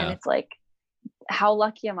 And it's like, how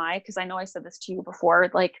lucky am I? Because I know I said this to you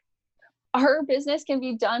before, like, our business can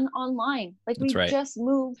be done online. Like, we just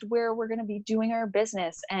moved where we're going to be doing our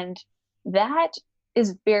business. And that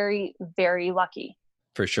is very, very lucky.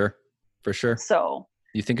 For sure. So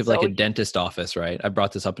you think of like a dentist office, right? I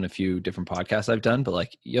brought this up in a few different podcasts I've done, but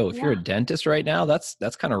like, if you're a dentist right now, that's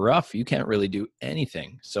kind of rough. You can't really do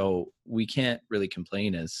anything. So we can't really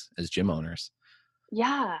complain as gym owners.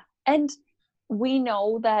 Yeah. And we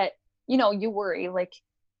know that, you know, you worry like,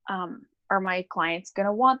 are my clients going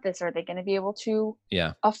to want this? Are they going to be able to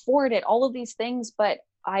afford it? All of these things. But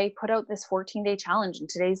I put out this 14-day challenge, and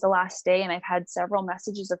today's the last day. And I've had several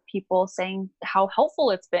messages of people saying how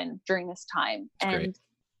helpful it's been during this time. That's and great.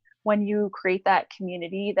 When you create that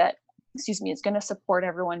community that, is going to support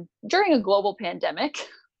everyone during a global pandemic,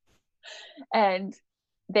 and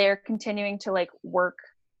they're continuing to like work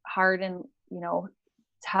hard and, you know,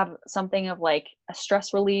 to have something of like a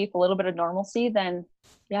stress relief, a little bit of normalcy, then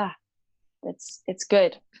it's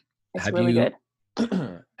good. It's really good.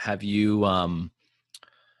 Have you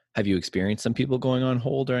experienced some people going on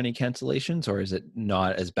hold or any cancellations, or is it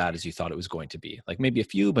not as bad as you thought it was going to be? Like maybe a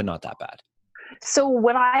few, but not that bad. So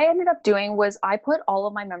what I ended up doing was I put all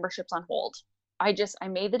of my memberships on hold. I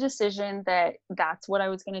made the decision that that's what I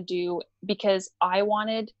was going to do, because I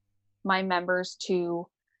wanted my members to,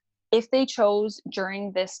 if they chose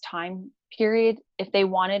during this time period, if they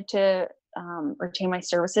wanted to retain my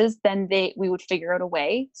services, then we would figure out a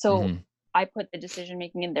way. So Mhm. I put the decision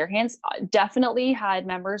making in their hands. I definitely had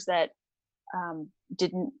members that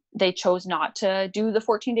they chose not to do the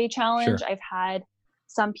 14-day challenge. Sure. I've had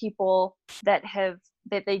some people that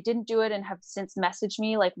they didn't do it and have since messaged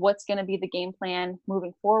me like, what's going to be the game plan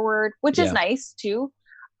moving forward, which is Yeah. nice too.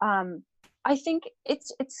 I think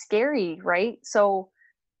it's scary, right? So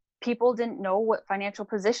people didn't know what financial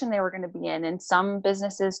position they were going to be in, and some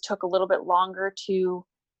businesses took a little bit longer to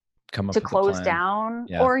Come up with a close plan. down,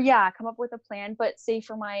 Yeah. or come up with a plan. But say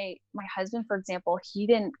for my husband, for example, he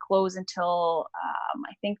didn't close until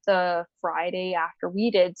I think the Friday after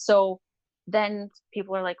we did. So then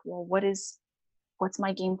people are like, well, what's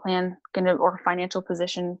my game plan gonna, or financial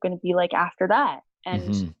position gonna be like after that?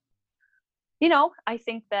 And Mhm. I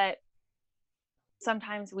think that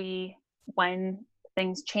sometimes when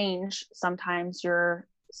things change, sometimes your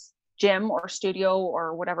gym or studio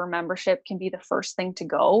or whatever membership can be the first thing to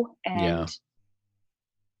go. Yeah. And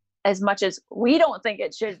as much as we don't think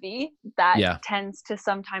it should be, that Yeah, tends to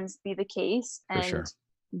sometimes be the case. for And sure.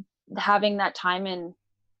 having that time and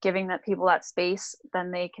giving that people that space,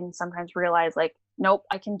 then they can sometimes realize like, nope,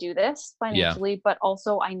 I can do this Yeah. financially, but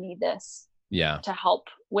also I need this Yeah, to help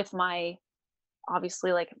with my,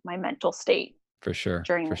 obviously, like my mental state for sure.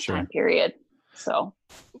 during For this time sure. period. So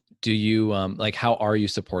Do you like how are you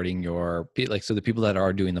supporting your like so the people that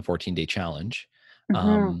are doing the 14-day challenge,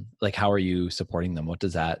 mhm. like how are you supporting them? What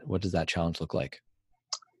does that challenge look like?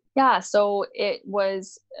 Yeah, so it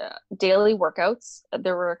was daily workouts.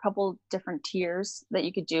 There were a couple different tiers that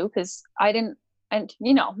you could do, because I didn't, and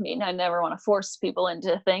me, I never want to force people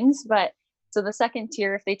into things. But so the second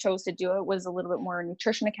tier, if they chose to do it, was a little bit more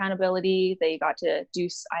nutrition accountability. They got to do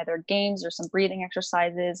either games or some breathing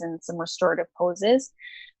exercises and some restorative poses.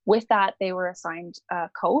 With that, they were assigned a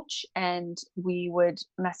coach, and we would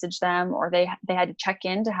message them, or they had to check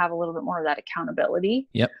in to have a little bit more of that accountability.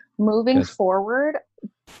 Yep. Moving Good. forward,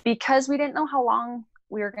 because we didn't know how long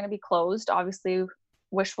we were going to be closed, obviously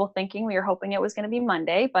wishful thinking, we were hoping it was going to be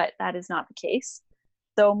Monday, but that is not the case.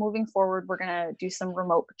 So moving forward, we're going to do some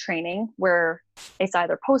remote training where it's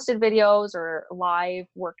either posted videos or live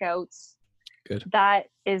workouts. Good. That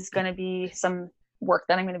is going to be some work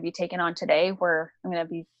that I'm going to be taking on today, where I'm going to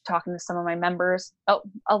be talking to some of my members,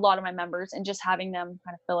 a lot of my members, and just having them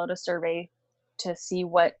kind of fill out a survey to see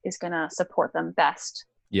what is going to support them best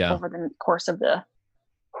Yeah. over the course of the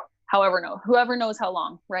whoever knows how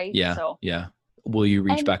long, right? Yeah. So, Yeah. Will you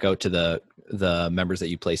reach and back out to the members that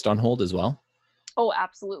you placed on hold as well? oh,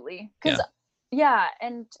 absolutely. Because Yeah.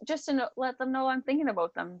 and just to let them know I'm thinking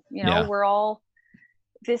about them. Yeah. We're all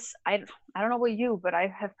this. I don't know about you, but I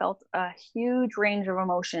have felt a huge range of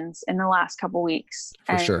emotions in the last couple weeks,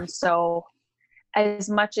 For sure. and so as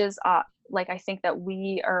much as like I think that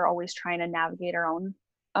we are always trying to navigate our own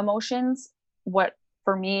emotions, what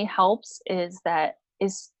for me helps is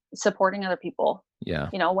supporting other people. Yeah.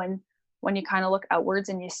 When you kind of look outwards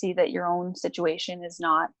and you see that your own situation is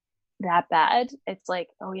not that bad, it's like,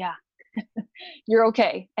 oh yeah, you're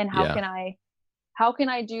okay. And Yeah. how can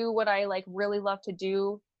I do what I like really love to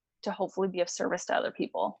do to hopefully be of service to other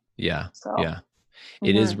people? Yeah. So Yeah.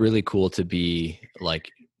 It is mhm. really cool to be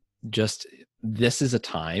like just this is a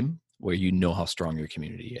time where you know how strong your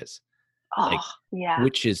community is. Oh Like, yeah.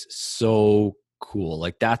 which is so cool.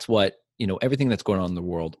 Like that's what, everything that's going on in the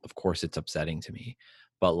world, of course it's upsetting to me.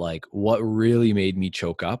 But like what really made me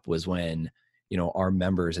choke up was when, our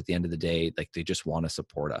members at the end of the day, like they just want to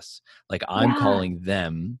support us. Like I'm Yeah. calling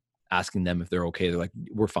them, asking them if they're okay. They're like,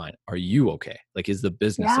 we're fine. Are you okay? Like, is the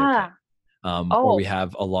business okay? Yeah. Or we Oh,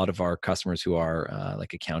 have a lot of our customers who are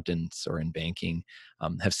like accountants or in banking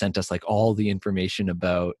have sent us like all the information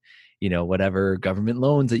about whatever government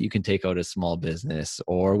loans that you can take out as small business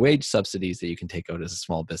or wage subsidies that you can take out as a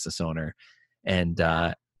small business owner. And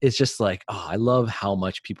it's just like, oh, I love how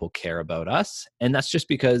much people care about us, and that's just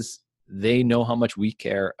because they know how much we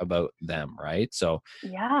care about them, right? So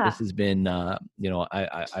yeah. this has been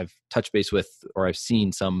I've touched base with, or I've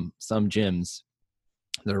seen some gyms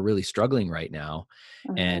that are really struggling right now.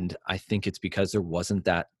 Mhm. And I think it's because there wasn't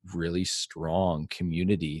that really strong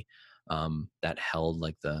community that held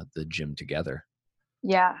like the gym together.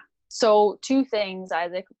 Yeah. So two things,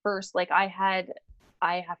 Isaac. First, like I have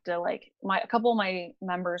to like a couple of my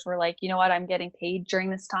members were like, you know what, I'm getting paid during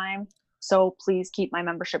this time, so please keep my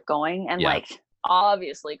membership going. And Yeah. like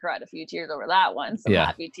obviously cried a few tears over that one, some Yeah.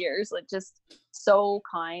 happy tears, like just so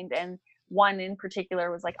kind. And one in particular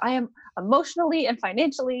was like, I am emotionally and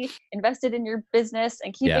financially invested in your business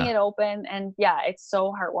and keeping it open. And yeah, it's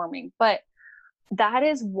so heartwarming. But that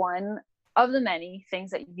is one of the many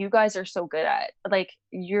things that you guys are so good at. Like,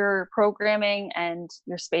 your programming and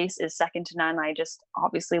your space is second to none. I just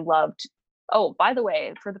obviously loved. Oh, by the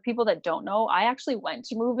way, for the people that don't know, I actually went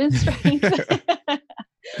to Move in Strength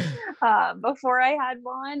before I had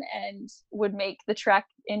Vaughn, and would make the trek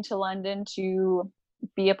into London to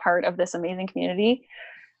be a part of this amazing community.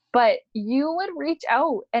 But you would reach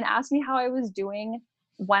out and ask me how I was doing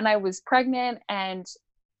when I was pregnant, and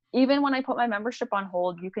even when I put my membership on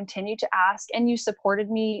hold, you continued to ask, and you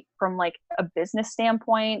supported me from like a business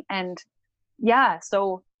standpoint. And yeah,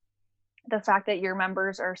 so the fact that your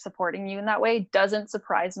members are supporting you in that way doesn't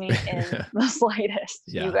surprise me in the slightest.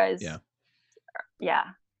 You guys, yeah,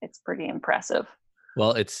 it's pretty impressive.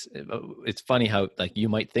 Well, it's funny how, like, you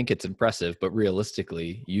might think it's impressive, but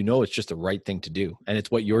realistically, it's just the right thing to do. And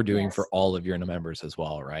it's what you're doing for all of your members as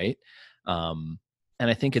well, right? And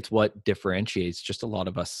I think it's what differentiates just a lot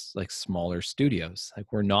of us, like, smaller studios.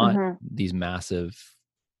 Like, we're not these massive,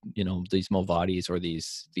 these Movadis or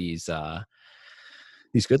these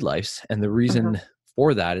Good Lives. And the reason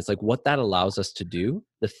for that is, like, what that allows us to do.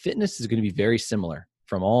 The fitness is going to be very similar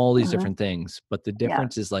from all these different things, but the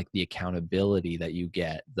difference is like the accountability that you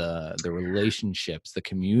get, the relationships, the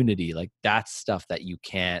community. Like, that's stuff that you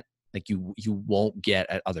can't, like, you won't get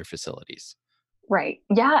at other facilities. Right.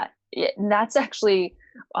 Yeah. And that's actually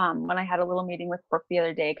when I had a little meeting with Brooke the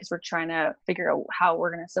other day, because we're trying to figure out how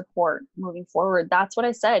we're going to support moving forward. That's what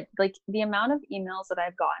I said. Like, the amount of emails that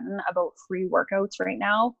I've gotten about free workouts right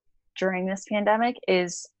now during this pandemic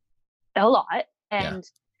is a lot. And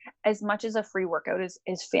as much as a free workout is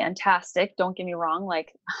fantastic, don't get me wrong,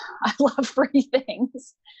 like, I love free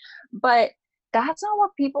things, but that's not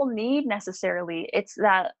what people need necessarily. It's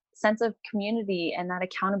that sense of community and that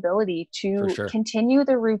accountability to continue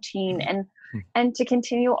the routine and to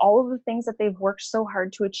continue all of the things that they've worked so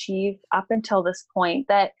hard to achieve up until this point,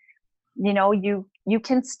 that you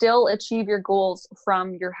can still achieve your goals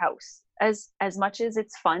from your house. As much as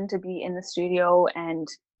it's fun to be in the studio, and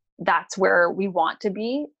that's where we want to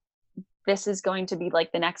be, this is going to be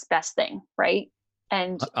like the next best thing, right?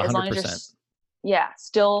 And 100%. As long as you're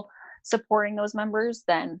still supporting those members,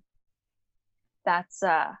 then that's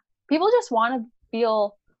people just want to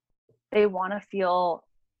feel, they want to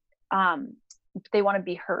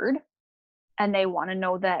be heard, and they want to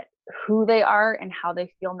know that who they are and how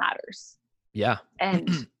they feel matters.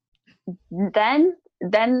 And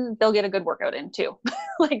then they'll get a good workout in too.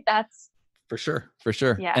 Like, that's for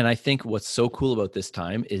sure. And I think what's so cool about this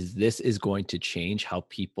time is this is going to change how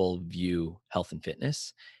people view health and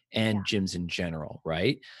fitness and gyms in general,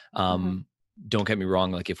 right? Don't get me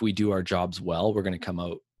wrong. Like, if we do our jobs well, we're going to come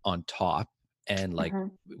out on top, and like,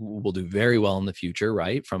 we'll do very well in the future,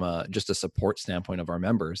 right? From just a support standpoint of our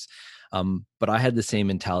members. But I had the same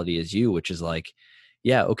mentality as you, which is like,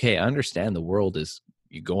 yeah, okay, I understand the world is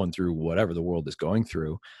going through whatever the world is going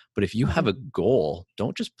through, but if you have a goal,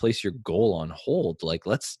 don't just place your goal on hold. Like,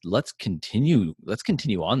 let's continue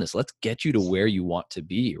on this. Let's get you to where you want to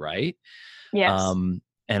be, right? Yes.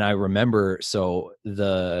 And I remember, so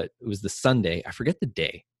it was the Sunday, I forget the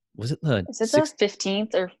day. Was it the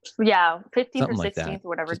 15th or 15th or 16th or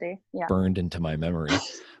whatever just day? Burned into my memory.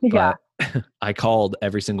 But I called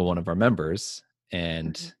every single one of our members,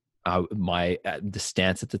 and the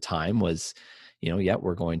stance at the time was,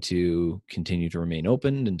 we're going to continue to remain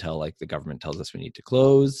open until, like, the government tells us we need to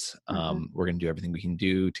close. We're going to do everything we can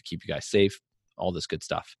do to keep you guys safe, all this good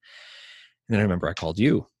stuff. And then I remember I called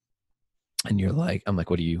you, and you're like, I'm like,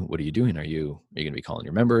 what are you doing? Are you going to be calling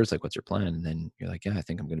your members? Like, what's your plan? And then you're like, yeah, I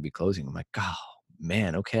think I'm going to be closing. I'm like, oh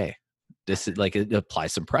man, okay. This is like, it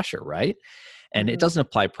applies some pressure, right? And it doesn't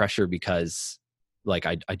apply pressure because, like,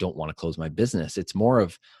 I don't want to close my business. It's more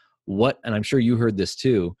of and I'm sure you heard this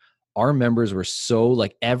too. Our members were so,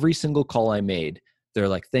 like, every single call I made, they're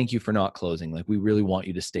like, thank you for not closing. Like, we really want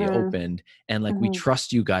you to stay open. And like, we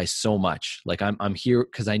trust you guys so much. Like, I'm here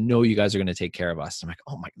because I know you guys are going to take care of us. I'm like,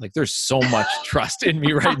 oh my, like, there's so much trust in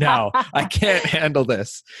me right now. I can't handle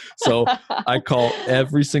this. So I call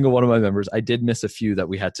every single one of my members. I did miss a few that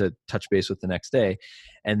we had to touch base with the next day.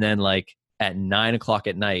 And then, like, at 9:00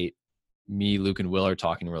 at night, me, Luke, and Will are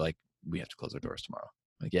talking. We're like, we have to close our doors tomorrow.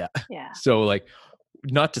 Like, yeah. So, like,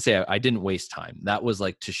 not to say I didn't waste time. That was,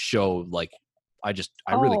 like, to show, like, I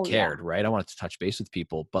really cared, right? I wanted to touch base with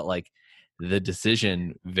people, but, like, the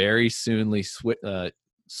decision very soonly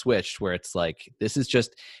switched, where it's like,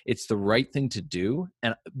 it's the right thing to do.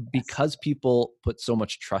 And because people put so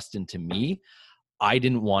much trust into me, I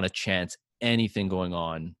didn't want to chance anything going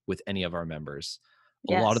on with any of our members.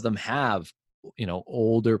 A lot of Yes. them have,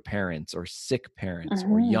 older parents or sick parents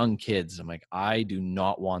or Hmm. young kids. I'm like, I do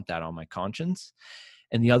not want that on my conscience.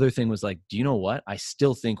 And the other thing was like, do you know what? I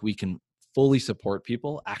still think we can fully support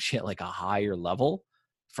people actually at like a higher level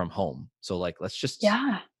from home. So like,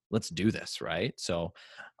 Yeah. let's do this. Right. So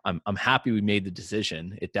I'm happy we made the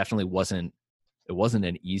decision. It definitely wasn't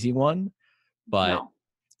an easy one, but No.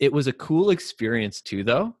 it was a cool experience too,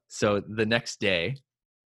 though. So the next day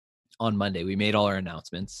on Monday, we made all our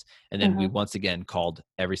announcements, and then we Hmm. once again called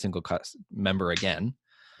every single member again.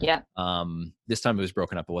 Yeah. This time it was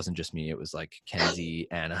broken up. It wasn't just me. It was like Kenzie,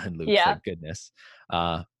 Anna, and Luke, Yeah. thank goodness.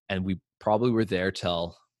 And we probably were there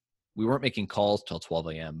till, we weren't making calls till 12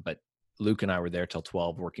 a.m., but Luke and I were there till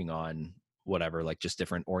 12 working on whatever, like just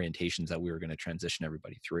different orientations that we were going to transition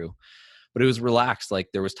everybody through. But it was relaxed. Like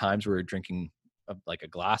there was times we were drinking like a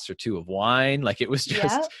glass or two of wine. Like it was Yeah.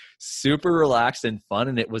 just super relaxed and fun.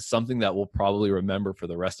 And it was something that we'll probably remember for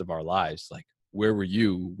the rest of our lives. Like, where were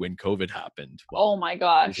you when COVID happened? Oh Well, my this is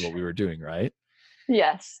gosh. what we were doing, right?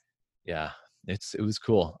 Yes. Yeah. It was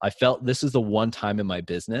cool. I felt this is the one time in my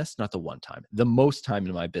business, not the one time, the most time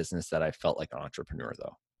in my business that I felt like an entrepreneur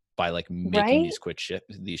though, by like making Right. these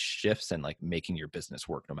these shifts and like making your business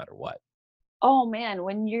work no matter what. Oh man,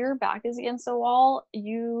 when your back is against the wall,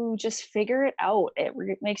 you just figure it out. It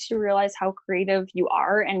makes you realize how creative you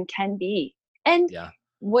are and can be. And Yeah.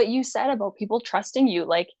 what you said about people trusting you,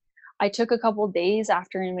 like I took a couple days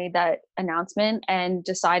after I made that announcement and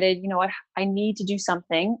decided, you know what, I need to do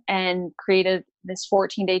something, and created this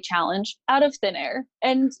 14-day challenge out of thin air.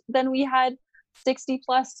 And then we had 60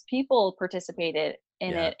 plus people participated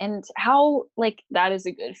in Yeah. it. And how like that is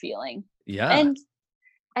a good feeling. Yeah.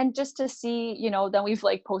 And just to see, then we've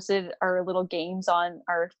like posted our little games on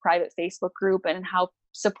our private Facebook group, and how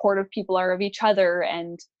supportive people are of each other,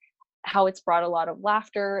 and how it's brought a lot of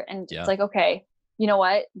laughter. And it's Yeah. like, okay, you know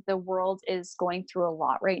what, the world is going through a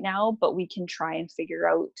lot right now, but we can try and figure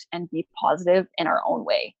out and be positive in our own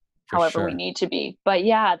way, For however we sure. need to be. But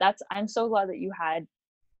yeah, I'm so glad that you had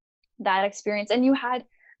that experience, and you had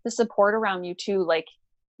the support around you too. Like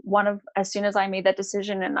as soon as I made that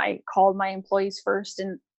decision and I called my employees first,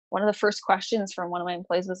 and one of the first questions from one of my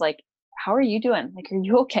employees was like, how are you doing? Like, are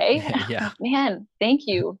you okay? And I'm Yeah. like, man, thank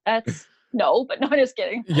you. That's no, but no, just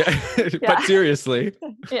kidding. Yeah. But Yeah. seriously.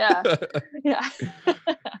 Yeah. Yeah.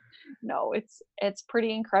 No, it's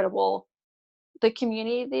pretty incredible, the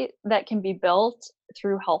community that can be built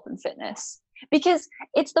through health and fitness, because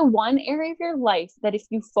it's the one area of your life that if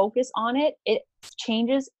you focus on it, it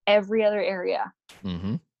changes every other area.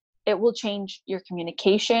 Hmm. It will change your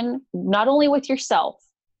communication, not only with yourself,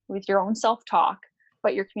 with your own self-talk,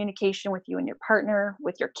 but your communication with you and your partner,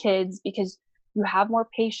 with your kids, because you have more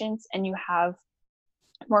patience and you have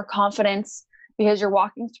more confidence, because you're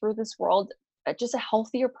walking through this world just a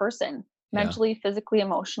healthier person, Yeah. mentally, physically,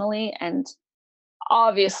 emotionally. And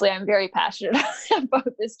obviously I'm very passionate about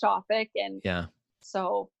this topic. And Yeah.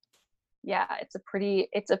 so yeah, it's a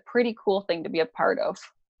pretty cool thing to be a part of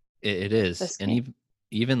It is. this And game.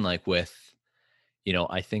 even like with,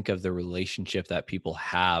 I think of the relationship that people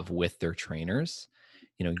have with their trainers.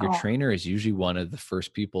 Your Oh trainer is usually one of the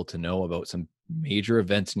first people to know about some major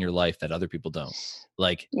events in your life that other people don't.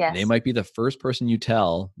 Like they yes. might be the first person you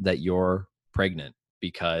tell that you're pregnant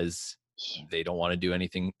because they don't want to do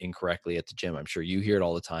anything incorrectly at the gym. I'm sure you hear it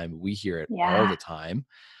all the time. We hear it all Yeah. the time.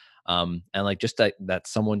 And like just that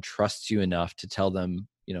someone trusts you enough to tell them,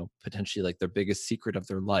 potentially like their biggest secret of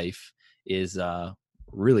their life is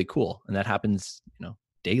really cool. And that happens,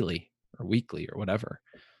 daily or weekly or whatever.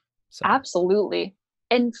 So Absolutely.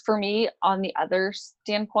 And for me, on the other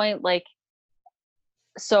standpoint, like,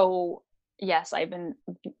 so yes, I've been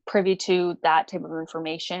privy to that type of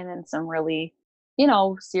information and some really,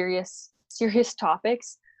 serious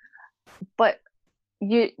topics. But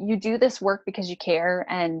you do this work because you care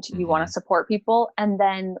and you want mhm. to support people. And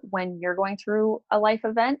then when you're going through a life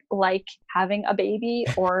event like having a baby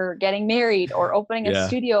or getting married or opening a Yeah.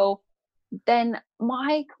 studio, then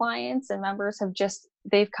my clients and members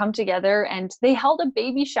they've come together and they held a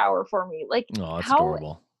baby shower for me. Like, Oh, that's how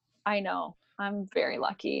adorable. I know, I'm very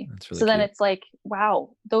lucky. That's really So then cute. it's like,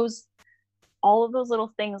 wow, all of those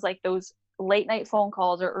little things, like those late night phone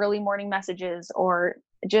calls or early morning messages, or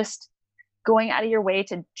just going out of your way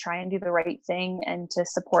to try and do the right thing and to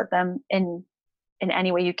support them in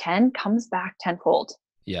any way you can, comes back tenfold.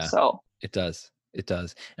 Yeah, So it does. It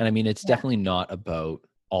does. And I mean, it's yeah. definitely not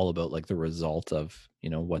all about like the result of,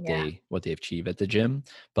 Yeah. what they achieve at the gym,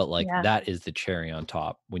 but like Yeah. that is the cherry on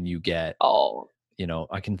top when you get, Oh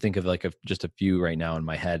I can think of like just a few right now in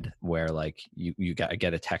my head where like I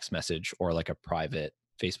get a text message or like a private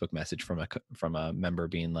Facebook message from a member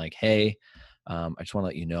being like, hey, I just want to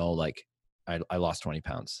let you know, like I lost 20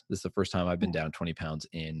 pounds. This is the first time I've been down 20 pounds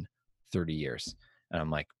in 30 years. And I'm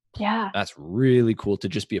like, Yeah. that's really cool to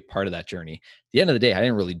just be a part of that journey. At the end of the day, I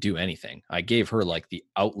didn't really do anything. I gave her like the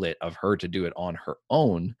outlet of her to do it on her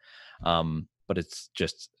own. But it's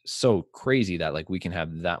just so crazy that like we can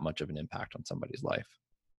have that much of an impact on somebody's life.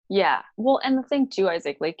 Yeah. Well, and the thing too,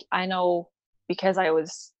 Isaac, like I know because I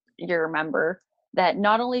was your member that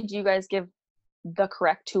not only do you guys give the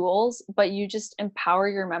correct tools, but you just empower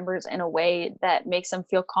your members in a way that makes them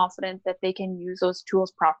feel confident that they can use those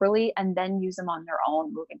tools properly and then use them on their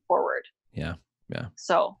own moving forward. Yeah.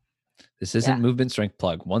 So this isn't movement strength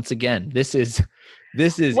plug. Once again, this is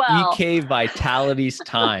well, EK Vitality's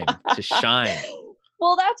time to shine.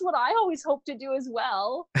 Well, that's what I always hope to do as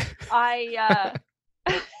well.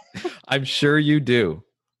 I'm sure you do.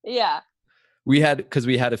 Yeah. We had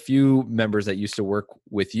a few members that used to work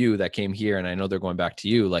with you that came here, and I know they're going back to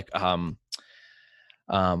you. Like, oh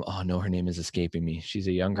no, her name is escaping me. She's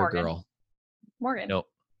a younger girl. Morgan. No,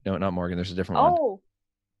 not Morgan. There's a different one.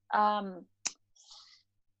 Oh,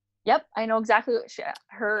 yep. I know exactly what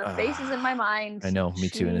her face is in my mind. I know, me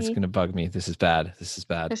too. And it's going to bug me. This is bad.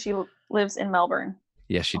 Because she lives in Melbourne.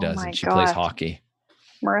 Yes, she does. And she plays hockey.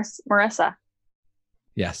 Marissa.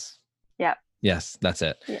 Yes. Yeah. Yes, that's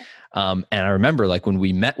it. Yeah. And I remember like when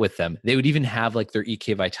we met with them, they would even have like their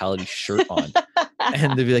EK Vitality shirt on.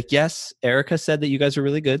 And they'd be like, yes, Erika said that you guys are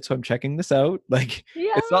really good, so I'm checking this out. Like,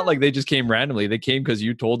 It's not like they just came randomly. They came because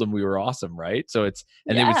you told them we were awesome, right? So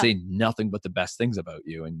they would say nothing but the best things about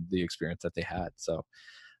you and the experience that they had. So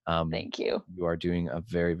thank you. You are doing a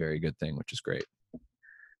very, very good thing, which is great.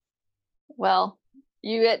 Well,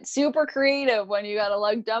 you get super creative when you got to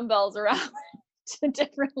lug dumbbells around to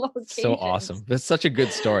different locations. So awesome. That's such a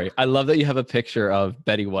good story. I love that you have a picture of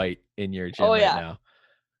Betty White in your gym right now.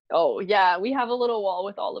 Oh yeah. We have a little wall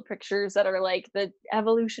with all the pictures that are like the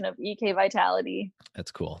evolution of EK Vitality.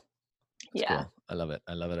 That's cool. Cool. I love it.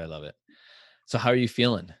 So how are you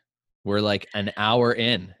feeling? We're like an hour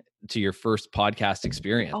in to your first podcast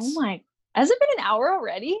experience. Oh my, has it been an hour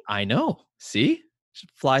already? I know. See? It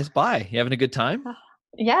flies by. You having a good time?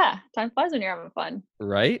 Yeah. Time flies when you're having fun.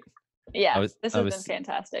 Right? Yeah. This has been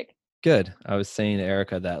fantastic. Good. I was saying to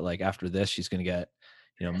Erika that like after this, she's going to get,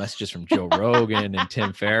 messages from Joe Rogan and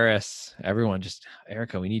Tim Ferriss. Everyone just,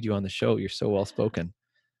 Erika, we need you on the show. You're so well spoken.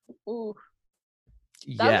 Ooh.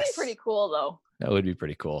 That would be pretty cool though. That would be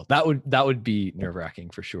pretty cool. That would be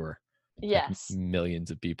nerve-wracking for sure. Yes. Like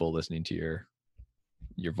millions of people listening to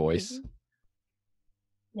your voice. Mm-hmm.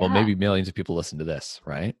 Well, maybe millions of people listen to this,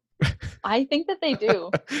 right? I think that they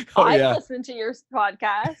do. I listen to your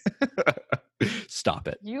podcast. Stop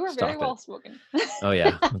it. You are very well spoken. Oh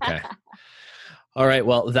yeah. Okay. All right.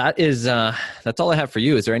 Well, that's all I have for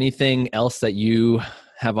you. Is there anything else that you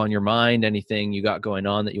have on your mind? Anything you got going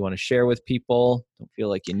on that you want to share with people? Don't feel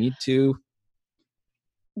like you need to.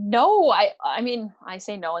 No, I mean, I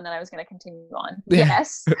say no, and then I was going to continue on.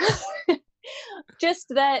 Yes. Just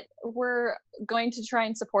that we're going to try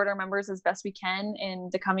and support our members as best we can in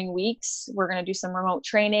the coming weeks. We're going to do some remote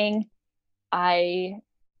training.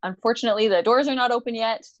 Unfortunately, the doors are not open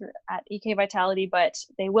yet at EK Vitality, but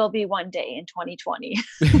they will be one day in 2020.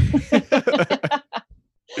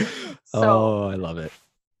 Oh, I love it.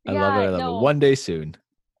 I love it. One day soon.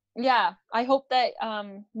 Yeah. I hope that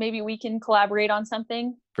maybe we can collaborate on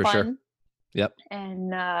something for fun. Sure. Yep.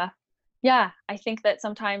 And I think that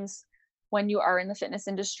sometimes when you are in the fitness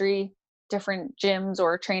industry, different gyms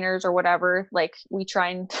or trainers or whatever, like you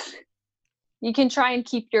can try and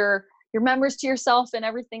keep your members to yourself and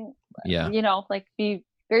everything, like be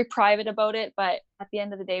very private about it. But at the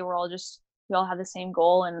end of the day, we all have the same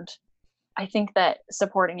goal. And I think that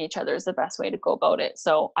supporting each other is the best way to go about it.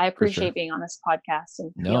 So I appreciate being on this podcast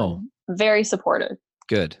and feeling very supportive.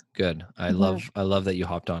 Good. I love that you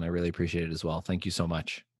hopped on. I really appreciate it as well. Thank you so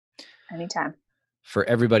much. Anytime. For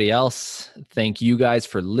everybody else, thank you guys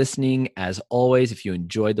for listening. As always, if you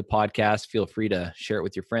enjoyed the podcast, feel free to share it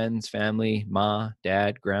with your friends, family, ma,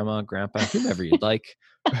 dad, grandma, grandpa, whomever you'd like.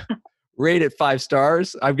 Rate it 5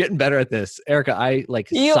 stars. I'm getting better at this. Erika, I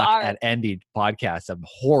suck at ending podcasts. I'm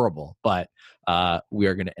horrible, but we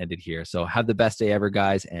are going to end it here. So have the best day ever,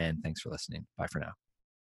 guys. And thanks for listening. Bye for now.